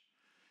others.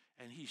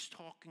 And he's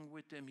talking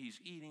with them, he's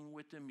eating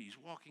with them, he's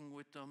walking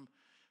with them.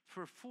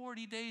 For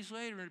 40 days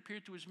later, it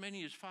appeared to as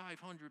many as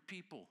 500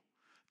 people.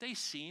 They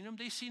seen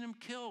him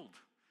killed.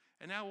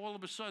 And now all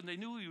of a sudden, they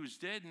knew he was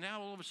dead, and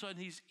now all of a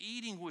sudden he's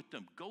eating with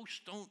them.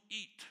 Ghosts don't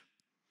eat.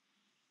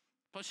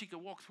 Plus, he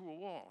could walk through a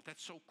wall.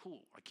 That's so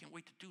cool. I can't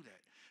wait to do that.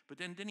 But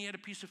then he had a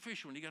piece of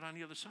fish when he got on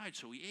the other side,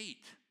 so he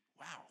ate.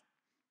 Wow.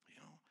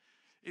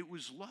 It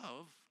was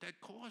love that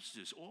caused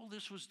this. All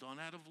this was done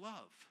out of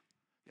love.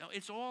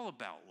 It's all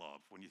about love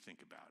when you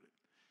think about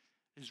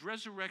it. His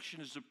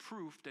resurrection is the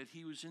proof that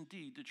he was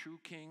indeed the true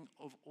king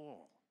of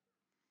all.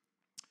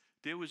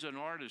 There was an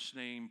artist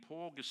named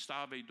Paul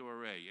Gustave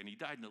Doré, and he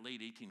died in the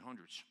late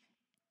 1800s.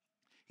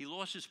 He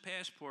lost his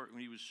passport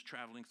when he was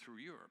traveling through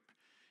Europe.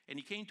 And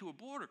he came to a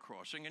border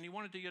crossing, and he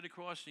wanted to get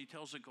across, and he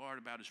tells the guard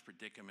about his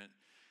predicament.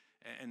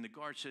 And the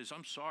guard says,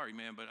 I'm sorry,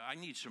 man, but I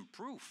need some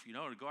proof.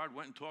 The guard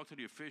went and talked to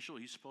the official.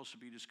 He's supposed to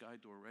be this guy,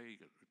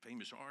 Doré, a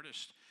famous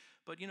artist.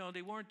 But,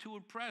 they weren't too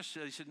impressed.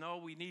 They said, no,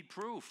 we need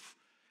proof.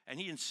 And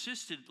he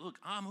insisted, look,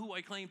 I'm who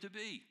I claim to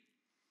be.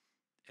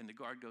 And the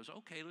guard goes,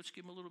 okay, let's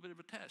give him a little bit of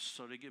a test.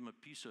 So they give him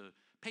a piece of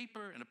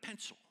paper and a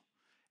pencil.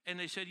 And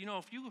they said,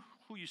 if you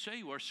who you say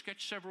you are,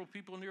 sketch several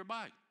people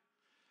nearby.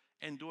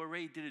 And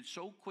Doré did it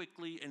so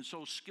quickly and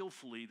so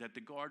skillfully that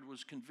the guard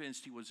was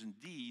convinced he was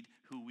indeed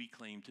who we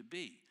claim to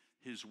be.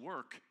 His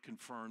work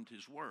confirmed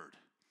his word.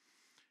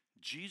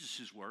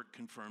 Jesus' work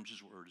confirms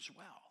his word as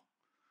well.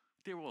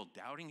 They were all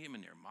doubting him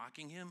and they're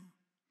mocking him.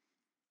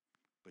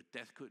 But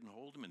death couldn't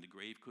hold him and the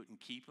grave couldn't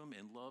keep him,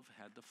 and love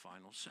had the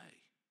final say.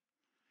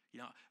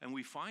 And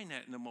we find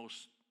that in the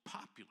most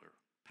popular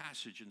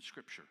passage in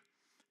Scripture.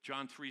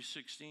 John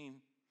 3:16.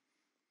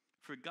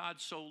 For God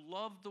so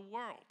loved the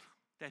world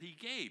that he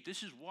gave.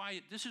 This is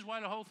why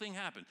the whole thing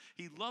happened.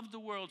 He loved the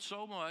world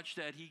so much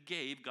that he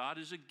gave. God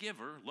is a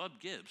giver. Love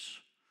gives.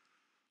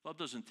 Love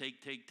doesn't take.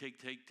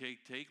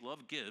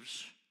 Love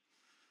gives.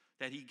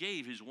 That he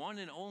gave his one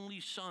and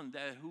only Son,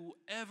 that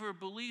whoever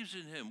believes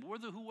in him, we're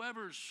the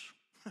whoever's.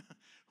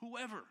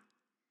 Whoever.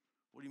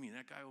 What do you mean?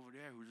 That guy over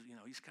there who's,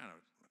 he's kind of,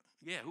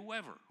 yeah,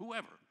 whoever.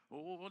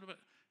 Well, what about,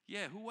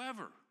 yeah,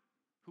 whoever.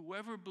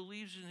 Whoever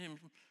believes in him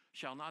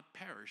shall not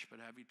perish but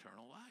have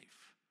eternal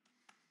life.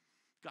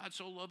 God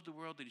so loved the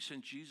world that he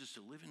sent Jesus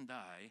to live and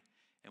die.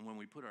 And when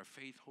we put our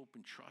faith, hope,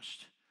 and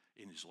trust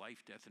in his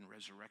life, death, and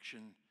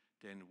resurrection,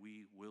 then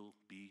we will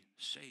be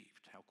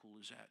saved. How cool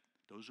is that?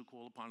 Those who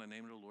call upon the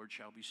name of the Lord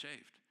shall be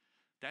saved.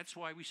 That's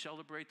why we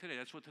celebrate today.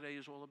 That's what today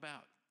is all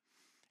about.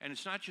 And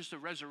it's not just a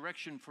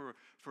resurrection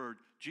for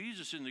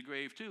Jesus in the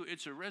grave, too.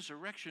 It's a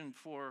resurrection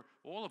for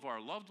all of our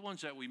loved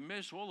ones that we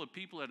miss, all the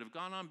people that have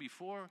gone on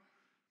before.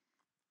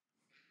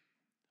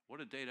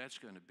 What a day that's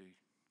going to be.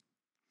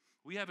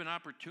 We have an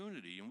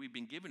opportunity, and we've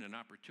been given an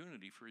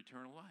opportunity for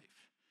eternal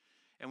life.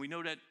 And we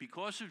know that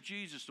because of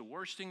Jesus, the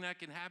worst thing that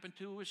can happen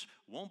to us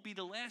won't be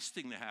the last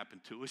thing to happen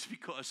to us,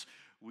 because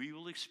we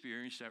will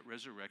experience that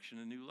resurrection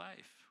and new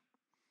life.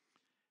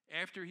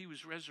 After he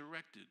was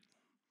resurrected,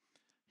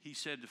 he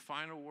said the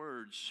final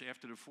words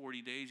after the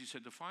 40 days. He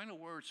said the final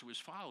words to his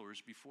followers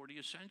before the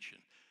ascension.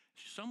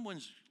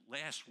 Someone's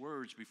last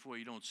words before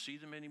you don't see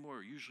them anymore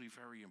are usually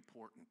very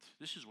important.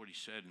 This is what he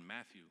said in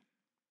Matthew.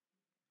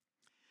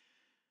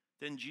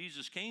 Then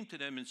Jesus came to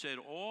them and said,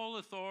 all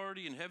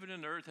authority in heaven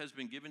and earth has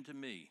been given to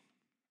me.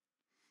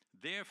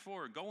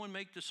 Therefore, go and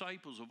make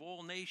disciples of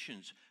all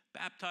nations,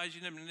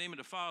 baptizing them in the name of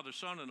the Father,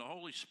 Son, and the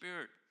Holy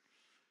Spirit,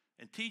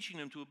 and teaching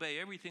them to obey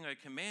everything I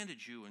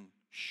commanded you, and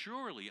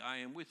surely I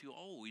am with you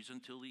always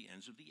until the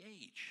ends of the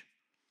age.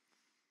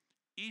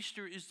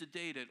 Easter is the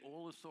day that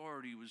all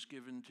authority was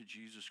given to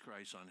Jesus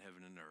Christ on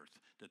heaven and earth.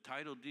 The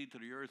title deed to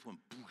the earth went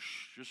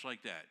boosh, just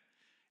like that.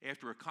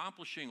 After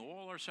accomplishing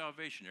all our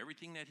salvation,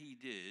 everything that he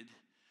did,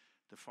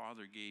 the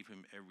Father gave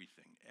him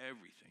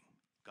everything,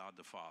 God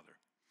the Father.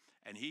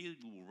 And he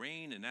will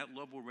reign, and that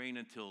love will reign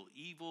until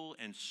evil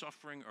and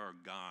suffering are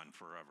gone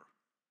forever.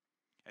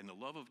 And the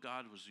love of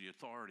God was the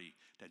authority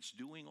that's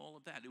doing all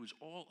of that. It was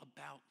all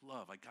about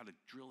love. I got to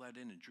drill that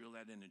in and drill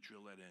that in and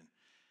drill that in.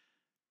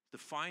 The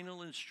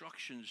final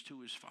instructions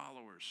to his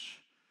followers.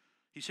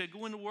 He said,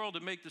 go in the world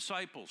and make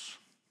disciples.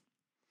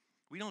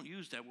 We don't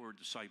use that word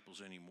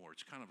disciples anymore.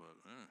 It's kind of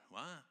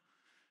what?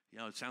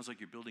 It sounds like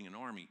you're building an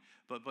army.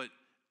 But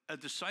a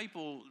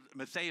disciple,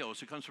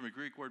 matheos, it comes from a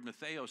Greek word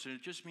matheos, and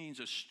it just means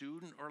a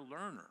student or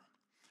learner.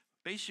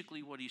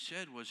 Basically what he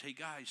said was, hey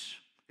guys,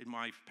 in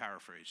my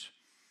paraphrase,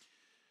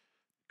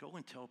 go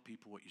and tell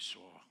people what you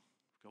saw.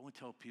 Go and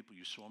tell people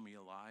you saw me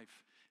alive.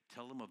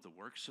 Tell them of the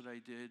works that I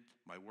did.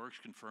 My works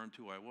confirmed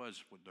who I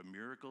was. What the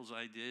miracles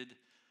I did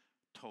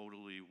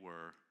totally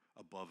were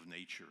above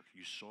nature.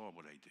 You saw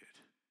what I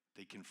did.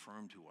 They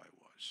confirmed who I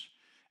was.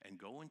 And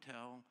go and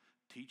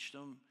teach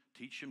them,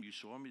 you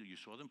saw me, you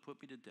saw them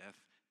put me to death.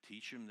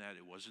 Teach them that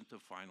it wasn't the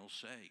final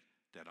say,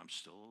 that I'm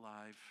still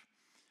alive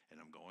and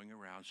I'm going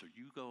around. So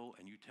you go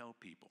and you tell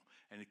people.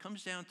 And it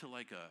comes down to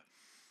like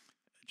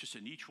just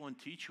an each one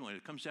teach one.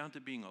 It comes down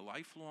to being a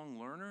lifelong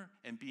learner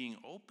and being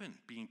open,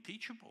 being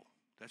teachable.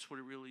 That's what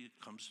it really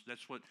comes,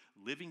 that's what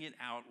living it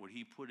out, what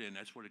he put in,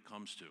 that's what it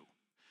comes to.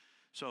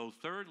 So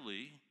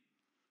thirdly,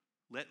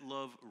 let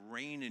love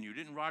reign in you.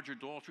 Didn't Roger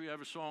Daltrey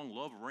have a song,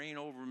 Love Reign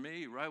Over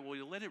Me, right? Well,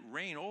 you let it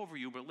reign over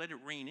you, but let it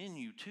reign in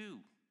you too.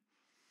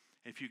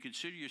 If you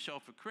consider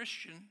yourself a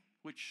Christian,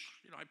 which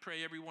I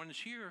pray everyone is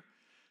here,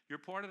 you're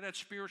part of that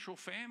spiritual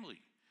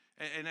family.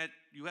 And that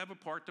you have a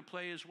part to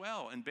play as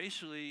well. And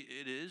basically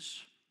it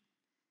is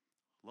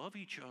love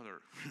each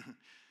other.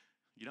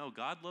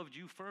 God loved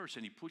you first,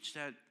 and he puts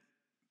that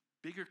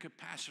bigger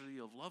capacity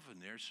of love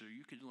in there so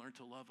you can learn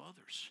to love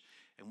others.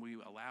 And we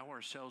allow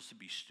ourselves to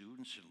be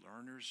students and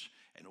learners,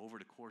 and over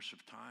the course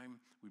of time,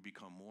 we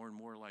become more and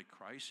more like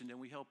Christ, and then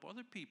we help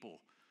other people.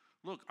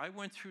 Look, I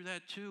went through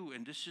that too,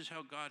 and this is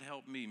how God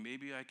helped me.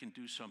 Maybe I can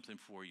do something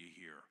for you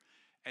here.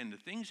 And the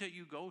things that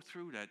you go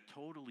through that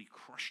totally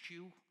crushed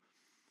you,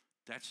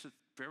 that's the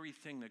very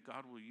thing that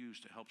God will use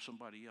to help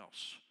somebody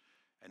else.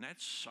 And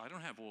I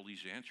don't have all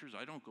these answers.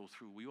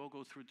 We all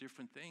go through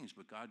different things,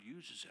 but God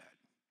uses that.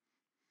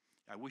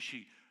 I wish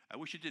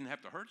it didn't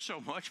have to hurt so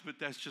much, but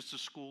that's just the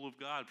school of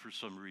God for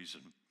some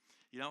reason.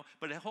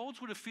 But it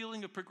holds with a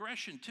feeling of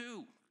progression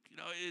too.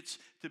 It's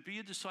to be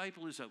a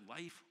disciple is a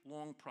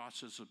lifelong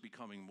process of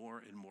becoming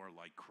more and more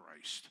like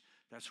Christ.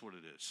 That's what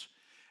it is.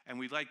 And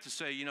we'd like to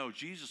say,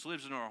 Jesus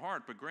lives in our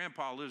heart, but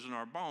Grandpa lives in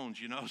our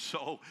bones,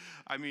 So,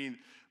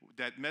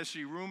 that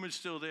messy room is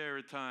still there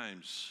at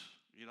times,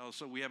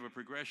 So we have a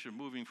progression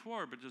moving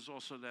forward, but there's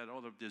also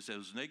there's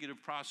those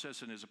negative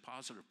process and there's a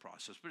positive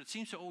process. But it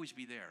seems to always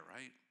be there,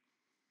 right?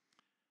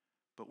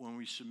 But when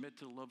we submit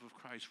to the love of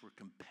Christ, we're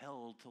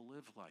compelled to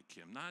live like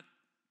him. Not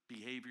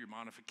behavior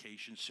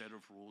modification, set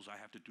of rules. I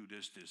have to do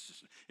this.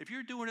 If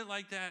you're doing it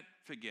like that,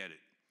 forget it.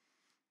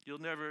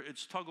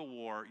 It's tug of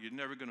war. You're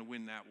never going to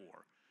win that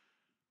war.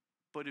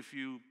 But if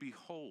you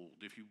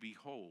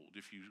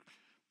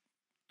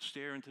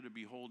stare into the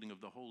beholding of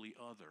the holy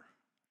other,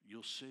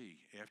 you'll see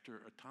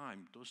after a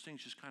time, those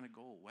things just kind of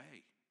go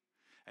away.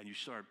 And you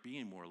start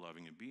being more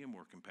loving and being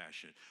more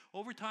compassionate.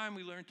 Over time,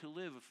 we learn to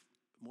live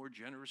more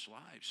generous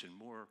lives and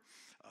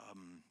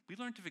we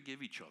learn to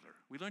forgive each other.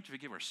 We learn to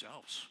forgive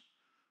ourselves.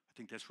 I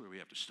think that's where we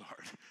have to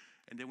start.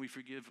 And then we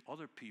forgive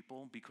other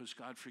people because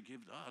God forgave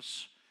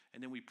us.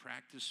 And then we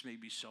practice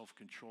maybe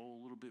self-control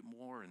a little bit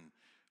more, and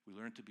we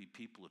learn to be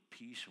people of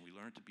peace, and we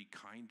learn to be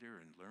kinder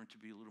and learn to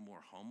be a little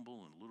more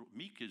humble and a little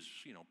meek is,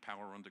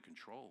 power under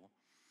control.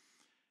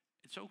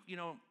 And so,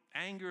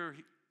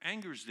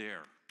 anger's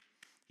there.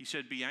 He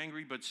said, be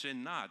angry, but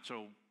sin not.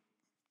 So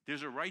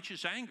there's a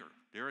righteous anger.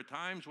 There are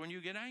times when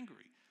you get angry.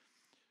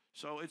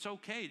 So it's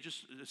okay.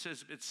 It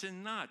says it's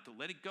sin not. To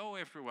let it go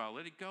after a while.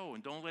 Let it go,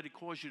 and don't let it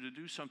cause you to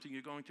do something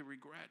you're going to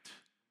regret.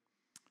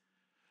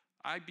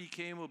 I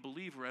became a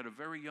believer at a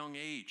very young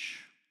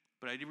age,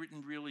 but I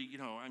didn't really,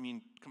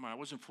 I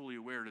wasn't fully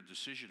aware of the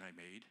decision I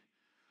made.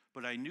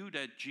 But I knew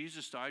that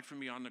Jesus died for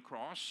me on the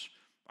cross.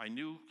 I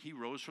knew he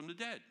rose from the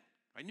dead.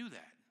 I knew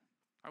that.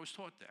 I was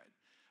taught that.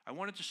 I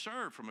wanted to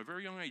serve from a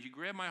very young age. He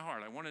grabbed my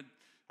heart. I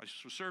was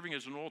serving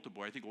as an altar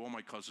boy. I think all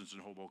my cousins in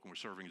Hoboken were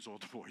serving as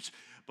altar boys.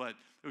 But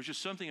it was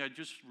just something I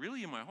just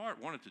really in my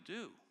heart wanted to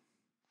do.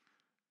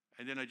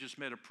 And then I just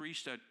met a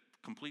priest that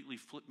completely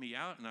flipped me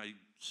out, and I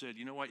said,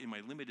 you know what, in my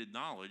limited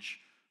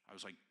knowledge, I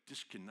was like,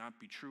 this cannot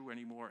be true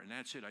anymore, and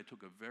that's it. I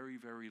took a very,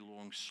 very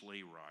long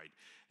sleigh ride,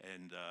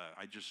 and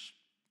I just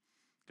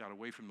got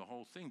away from the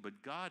whole thing,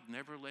 but God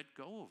never let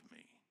go of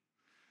me.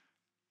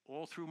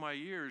 All through my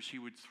years, he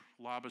would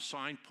lob a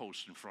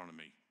signpost in front of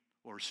me,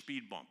 or a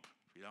speed bump,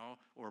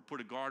 or put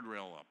a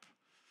guardrail up.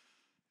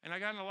 And I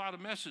got in a lot of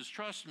messes,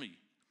 trust me.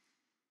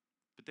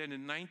 But then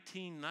in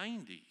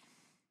 1990,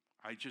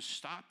 I just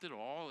stopped it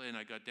all, and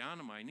I got down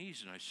on my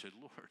knees, and I said,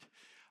 Lord,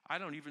 I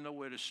don't even know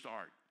where to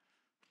start,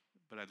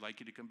 but I'd like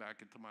you to come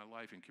back into my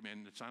life and come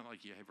in. It's not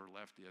like you ever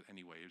left yet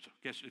anyway. I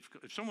guess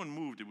if someone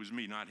moved, it was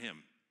me, not him.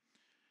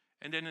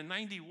 And then in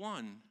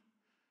 91,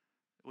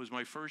 it was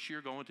my first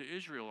year going to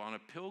Israel on a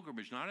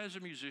pilgrimage, not as a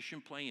musician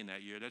playing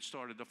that year. That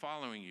started the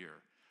following year.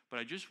 But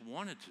I just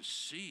wanted to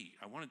see.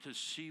 I wanted to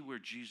see where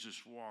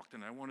Jesus walked,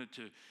 and I wanted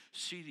to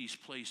see these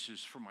places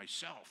for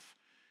myself.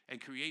 And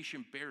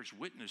creation bears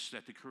witness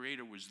that the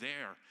Creator was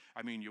there.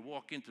 You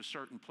walk into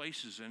certain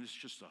places, and it's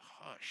just a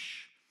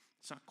hush.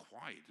 It's not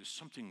quiet. There's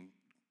something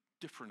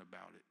different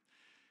about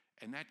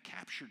it. And that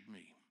captured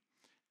me.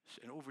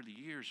 And over the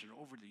years, and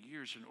over the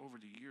years, and over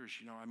the years,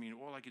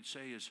 all I could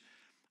say is,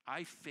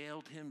 I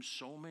failed him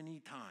so many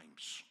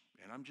times.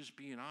 And I'm just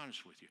being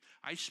honest with you.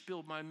 I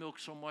spilled my milk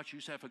so much, I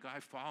used to have a guy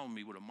following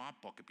me with a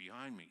mop bucket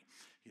behind me,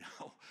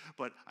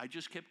 But I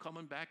just kept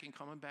coming back and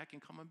coming back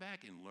and coming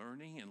back and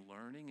learning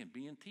and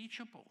being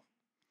teachable.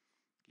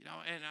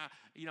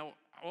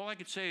 All I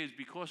could say is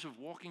because of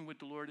walking with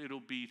the Lord, it'll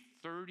be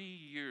 30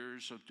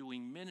 years of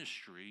doing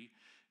ministry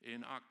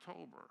in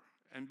October.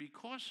 And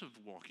because of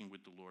walking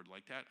with the Lord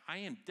like that, I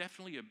am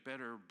definitely a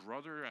better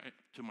brother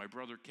to my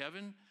brother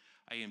Kevin.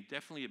 I am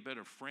definitely a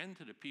better friend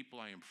to the people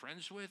I am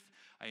friends with.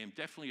 I am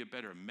definitely a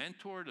better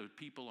mentor to the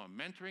people I'm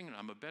mentoring, and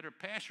I'm a better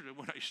pastor than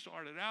when I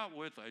started out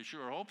with. I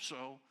sure hope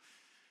so.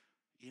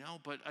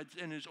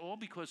 And it's all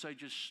because I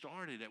just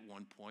started at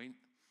one point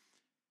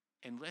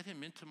and let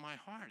him into my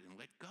heart and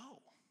let go.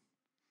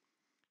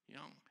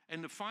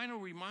 And the final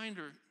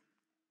reminder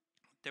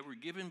that we're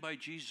given by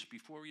Jesus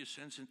before he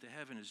ascends into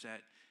heaven is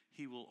that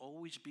He will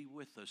always be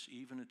with us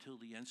even until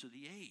the ends of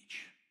the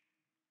age.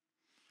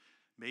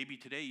 Maybe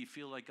today you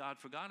feel like God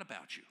forgot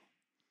about you.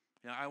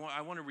 I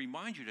want to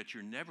remind you that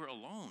you're never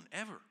alone,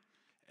 ever.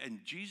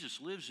 And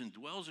Jesus lives and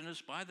dwells in us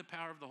by the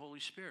power of the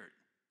Holy Spirit.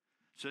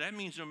 So that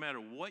means no matter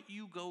what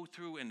you go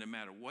through and no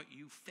matter what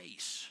you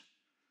face,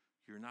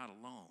 you're not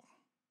alone.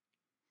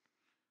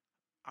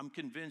 I'm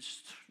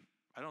convinced,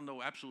 I don't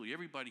know absolutely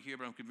everybody here,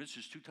 but I'm convinced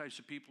there's two types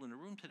of people in the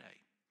room today.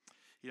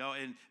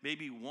 And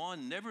maybe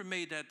one never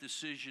made that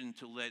decision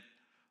to let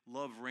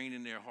love reign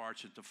in their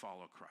hearts and to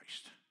follow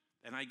Christ.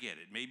 And I get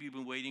it. Maybe you've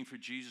been waiting for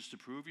Jesus to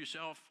prove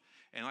yourself.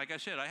 And like I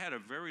said, I had a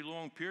very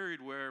long period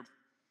where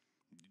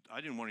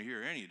I didn't want to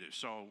hear any of this.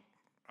 So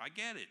I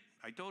get it.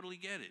 I totally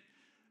get it.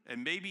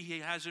 And maybe he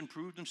hasn't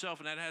proved himself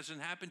and that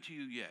hasn't happened to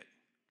you yet.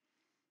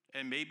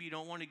 And maybe you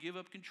don't want to give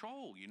up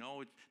control.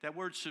 That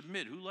word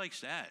submit, who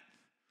likes that?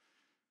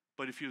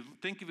 But if you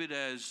think of it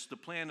as the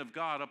plan of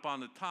God up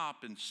on the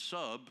top and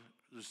sub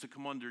is to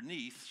come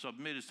underneath,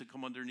 submit is to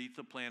come underneath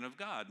the plan of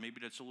God. Maybe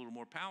that's a little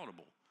more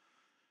palatable.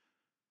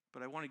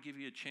 But I want to give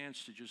you a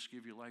chance to just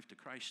give your life to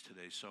Christ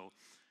today. So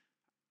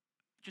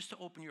just to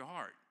open your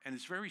heart. And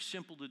it's very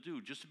simple to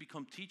do, just to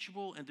become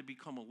teachable and to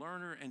become a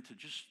learner and to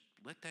just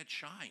let that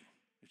shine.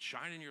 It's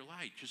shine in your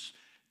light. Just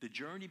the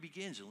journey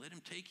begins and let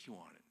him take you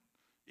on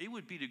it. It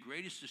would be the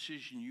greatest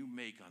decision you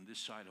make on this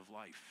side of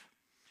life.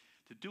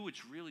 To do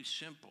it's really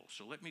simple.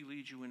 So let me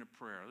lead you in a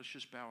prayer. Let's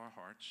just bow our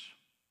hearts.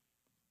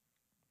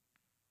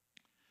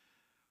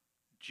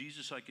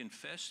 Jesus, I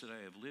confess that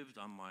I have lived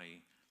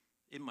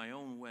in my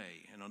own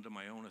way and under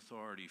my own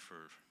authority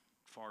for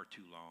far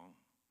too long.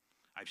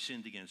 I've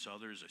sinned against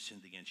others. I've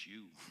sinned against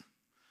you.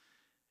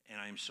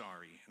 And I am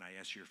sorry, and I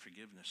ask your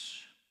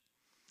forgiveness.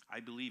 I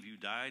believe you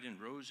died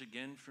and rose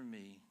again for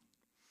me.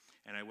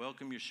 And I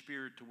welcome your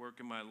Spirit to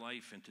work in my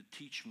life and to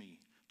teach me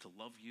to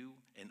love you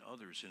and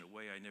others in a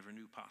way I never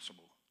knew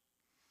possible.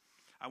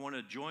 I want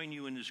to join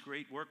you in this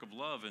great work of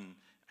love, and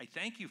I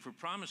thank you for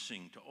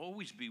promising to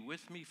always be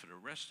with me for the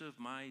rest of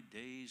my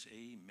days.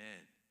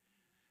 Amen.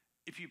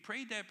 If you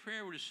prayed that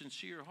prayer with a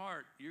sincere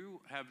heart,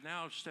 you have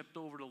now stepped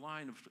over the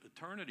line of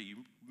eternity.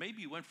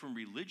 Maybe you went from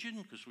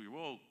religion, because we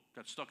all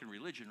got stuck in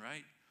religion,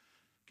 right?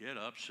 Get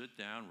up, sit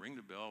down, ring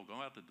the bell, go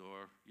out the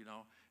door,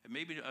 and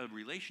maybe a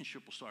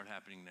relationship will start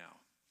happening now.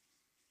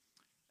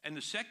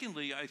 And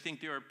secondly, I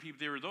think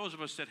there are those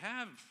of us that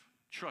have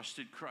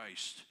trusted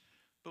Christ,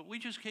 but we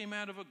just came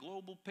out of a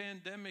global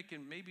pandemic,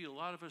 and maybe a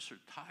lot of us are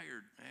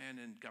tired,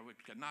 man, and got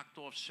knocked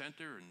off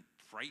center and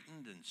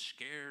frightened and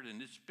scared,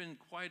 and it's been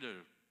quite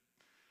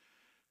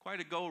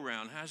a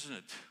go-around, hasn't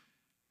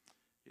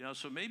it?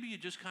 So maybe you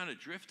just kind of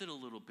drifted a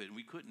little bit, and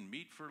we couldn't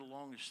meet for the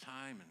longest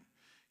time,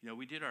 and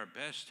we did our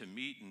best to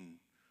meet and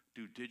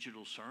do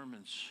digital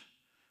sermons.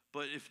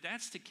 But if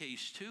that's the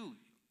case too,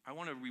 I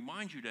want to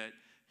remind you that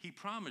he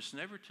promised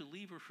never to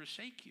leave or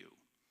forsake you.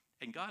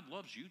 And God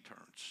loves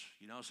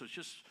U-turns, so it's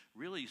just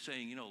really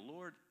saying,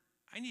 Lord,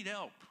 I need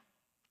help.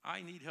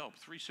 I need help.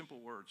 3 simple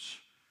words.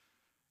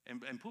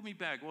 And put me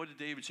back. What did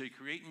David say?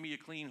 Create in me a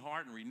clean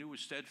heart and renew a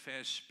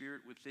steadfast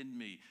spirit within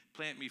me.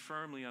 Plant me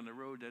firmly on the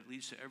road that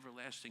leads to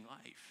everlasting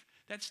life.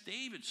 That's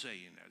David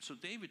saying that. So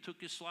David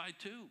took his slide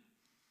too.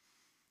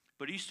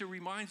 But Easter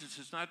reminds us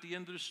it's not the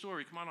end of the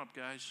story. Come on up,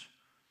 guys.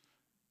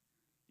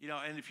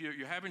 And if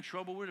you're having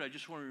trouble with it, I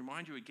just want to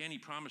remind you again, he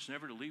promised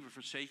never to leave or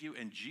forsake you.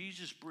 And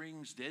Jesus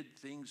brings dead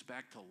things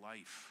back to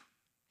life.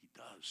 He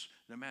does,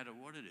 no matter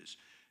what it is.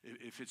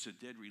 If it's a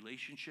dead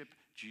relationship,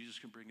 Jesus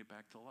can bring it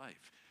back to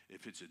life.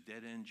 If it's a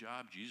dead-end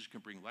job, Jesus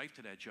can bring life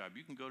to that job.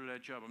 You can go to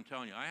that job. I'm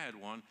telling you, I had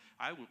one.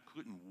 I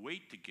couldn't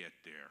wait to get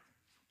there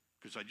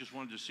because I just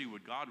wanted to see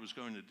what God was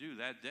going to do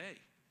that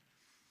day.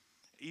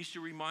 Easter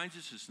reminds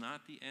us it's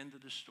not the end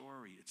of the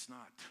story. It's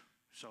not.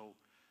 So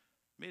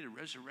may the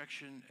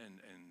resurrection and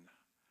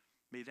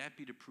may that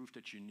be the proof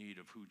that you need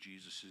of who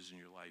Jesus is in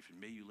your life. And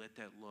may you let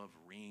that love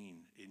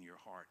reign in your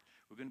heart.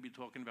 We're going to be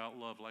talking about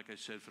love, like I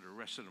said, for the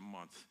rest of the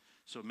month.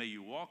 So may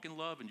you walk in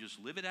love and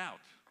just live it out.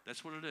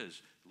 That's what it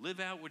is. Live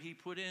out what he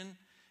put in.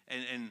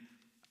 And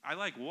I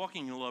like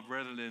walking in love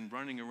rather than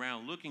running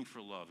around looking for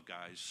love,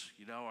 guys.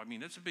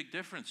 That's a big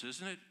difference,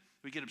 isn't it?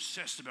 We get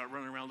obsessed about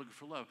running around looking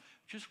for love.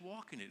 Just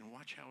walk in it and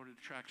watch how it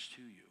attracts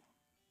to you.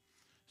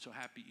 So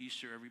happy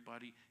Easter,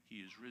 everybody. He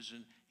is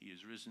risen. He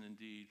is risen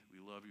indeed. We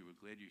love you.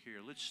 We're glad you're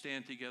here. Let's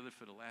stand together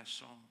for the last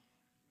song.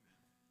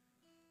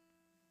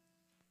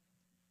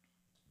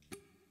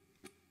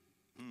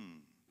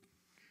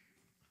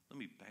 Let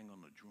me bang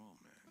on the drum,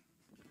 man.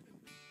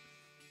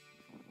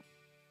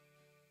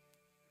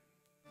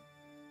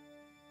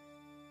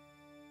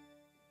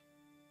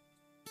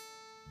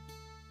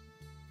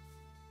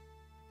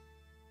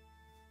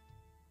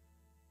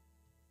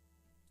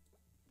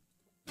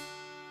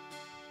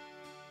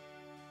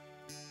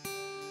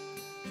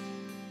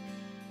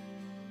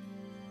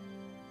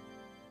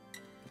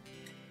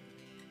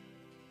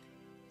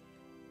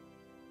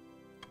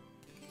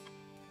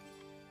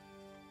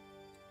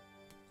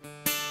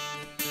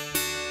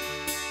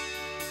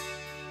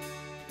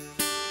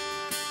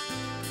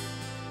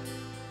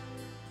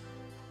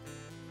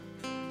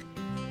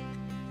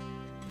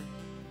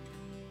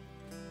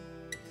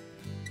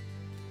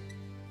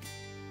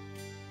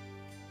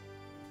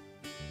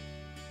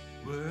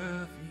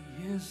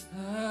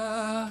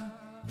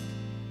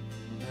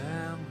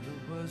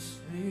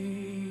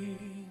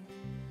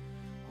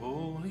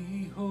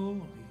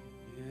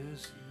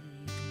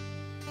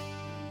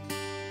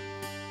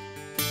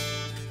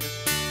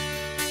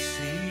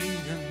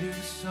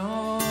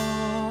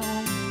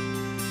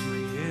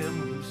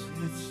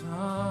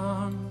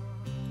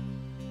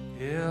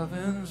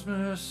 heaven's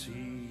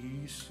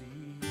mercy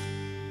seat.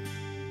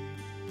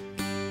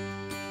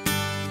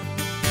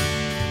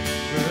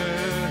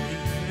 Worthy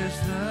is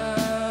the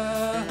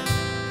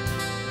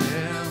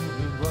Lamb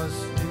who was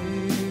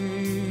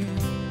slain.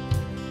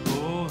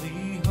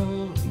 Holy,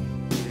 holy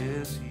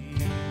is He.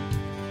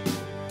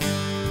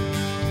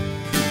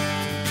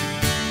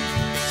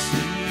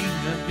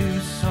 Sing a new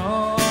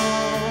song.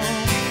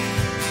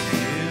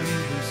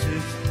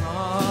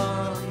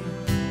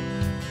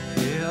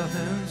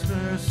 Heaven's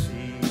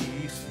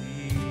mercy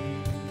seat.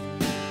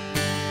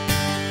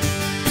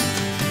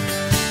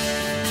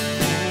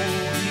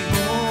 Holy,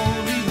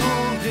 holy,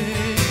 holy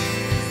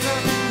is the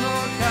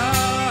Lord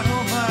God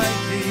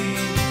Almighty,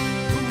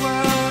 who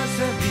was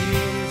and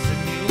is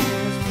to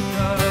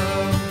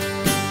come.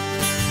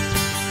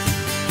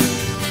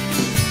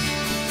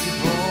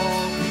 With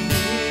all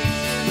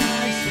creation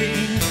I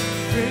sing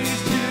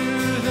praise to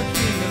the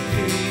King of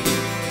Kings.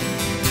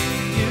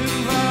 You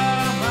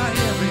are my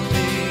everything.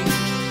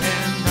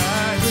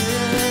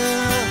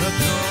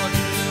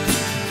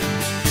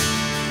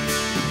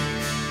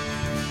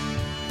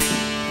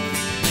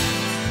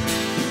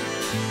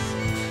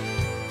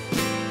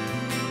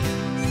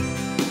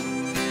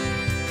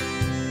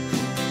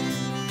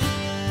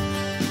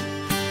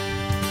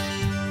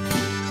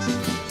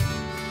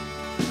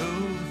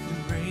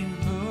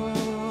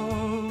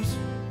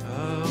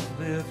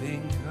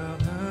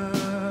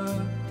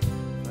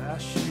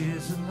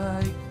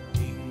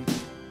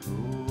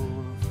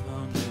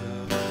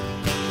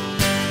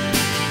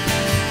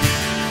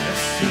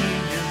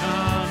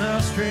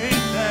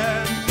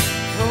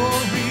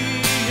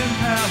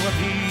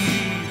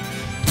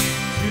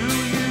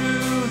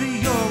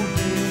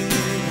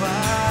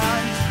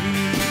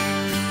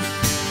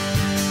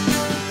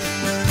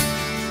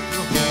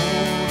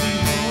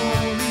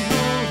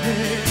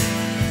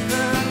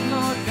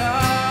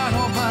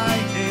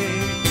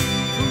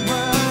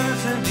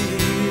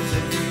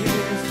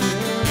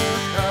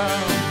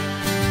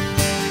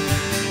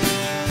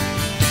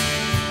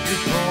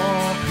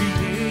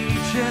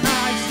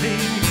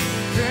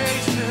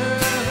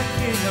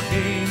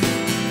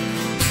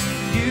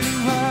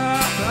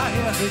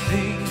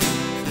 Everything,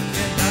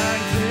 and I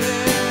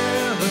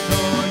will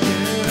adore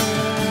you.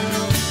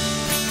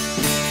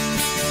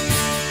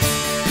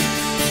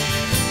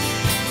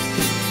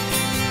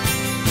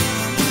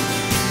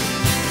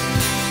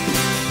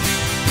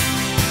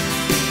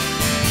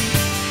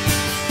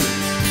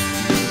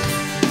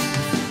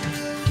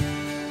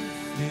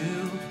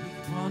 Filled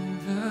with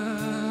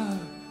wonder,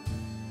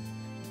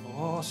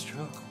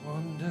 awestruck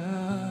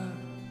wonder,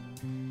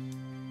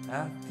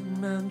 at the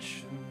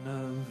mention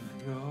of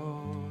your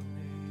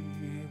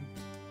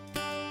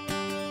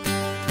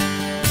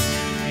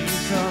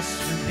Jesus,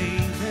 your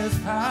name is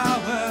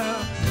power,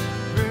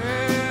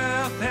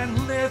 breath and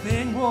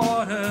living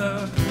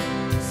water,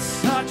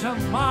 such a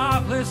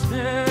marvelous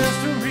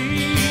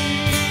mystery.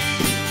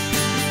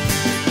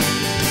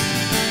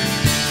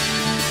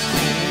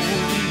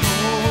 Holy,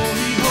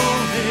 holy,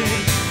 holy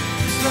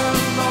is the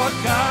Lord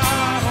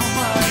God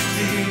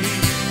Almighty,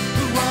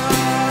 who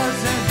was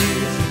and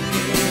is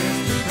to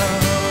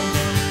come.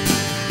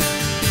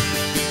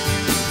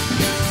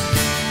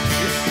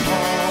 With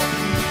all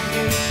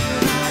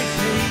creation I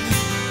sing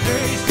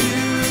praise to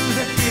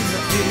the King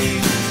of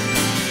Kings.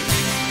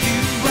 You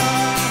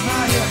are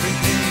my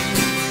everything,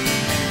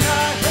 and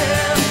I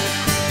will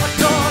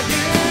adore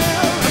you.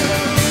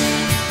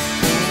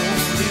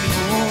 Holy,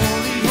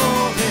 holy,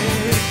 holy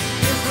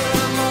is the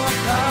Lord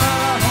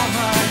God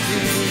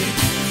Almighty,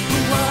 who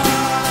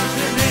was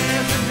and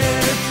is to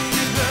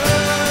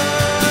come.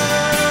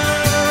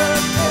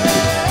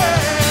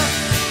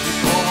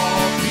 With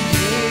all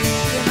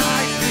creation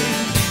I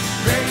sing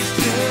praise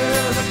to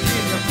the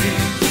King of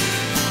Kings.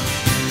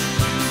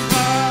 You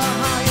are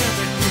my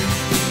everything,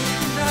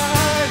 and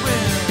I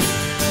will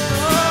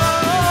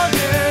adore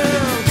you.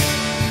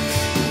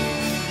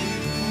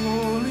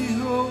 Holy,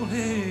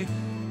 holy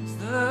is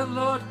the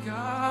Lord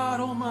God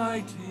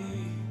Almighty,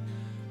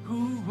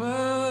 who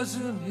was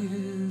and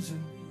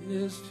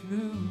is to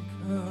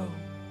come.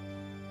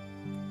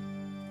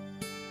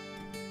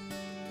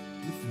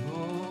 With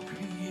all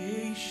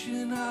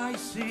creation I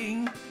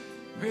sing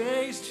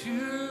praise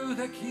to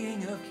the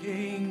King of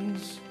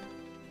Kings.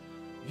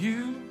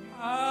 You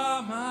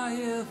are my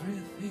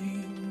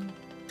everything,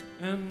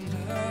 and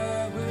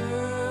I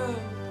will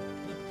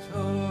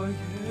adore you.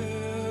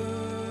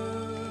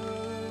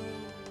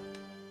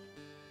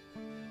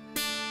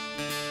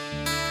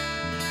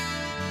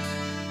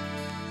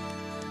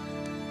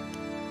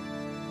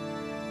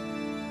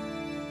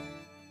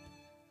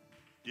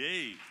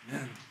 Yay.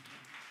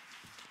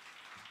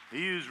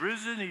 He is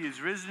risen. He is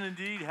risen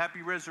indeed.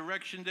 Happy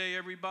Resurrection Day,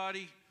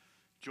 everybody.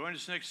 Join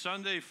us next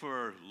Sunday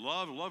for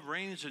Love. Love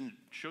reigns and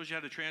shows you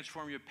how to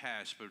transform your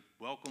past. But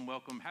welcome,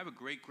 welcome. Have a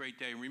great, great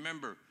day. And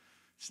remember,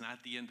 it's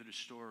not the end of the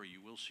story.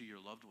 You will see your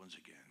loved ones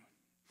again.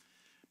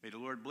 May the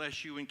Lord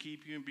bless you and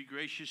keep you and be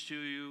gracious to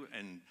you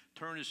and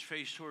turn his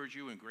face towards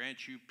you and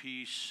grant you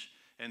peace.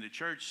 And the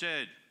church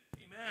said,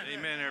 Amen.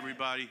 Amen,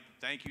 everybody.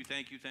 Thank you,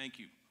 thank you, thank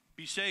you. Be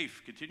Be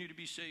safe. Continue to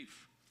be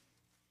safe.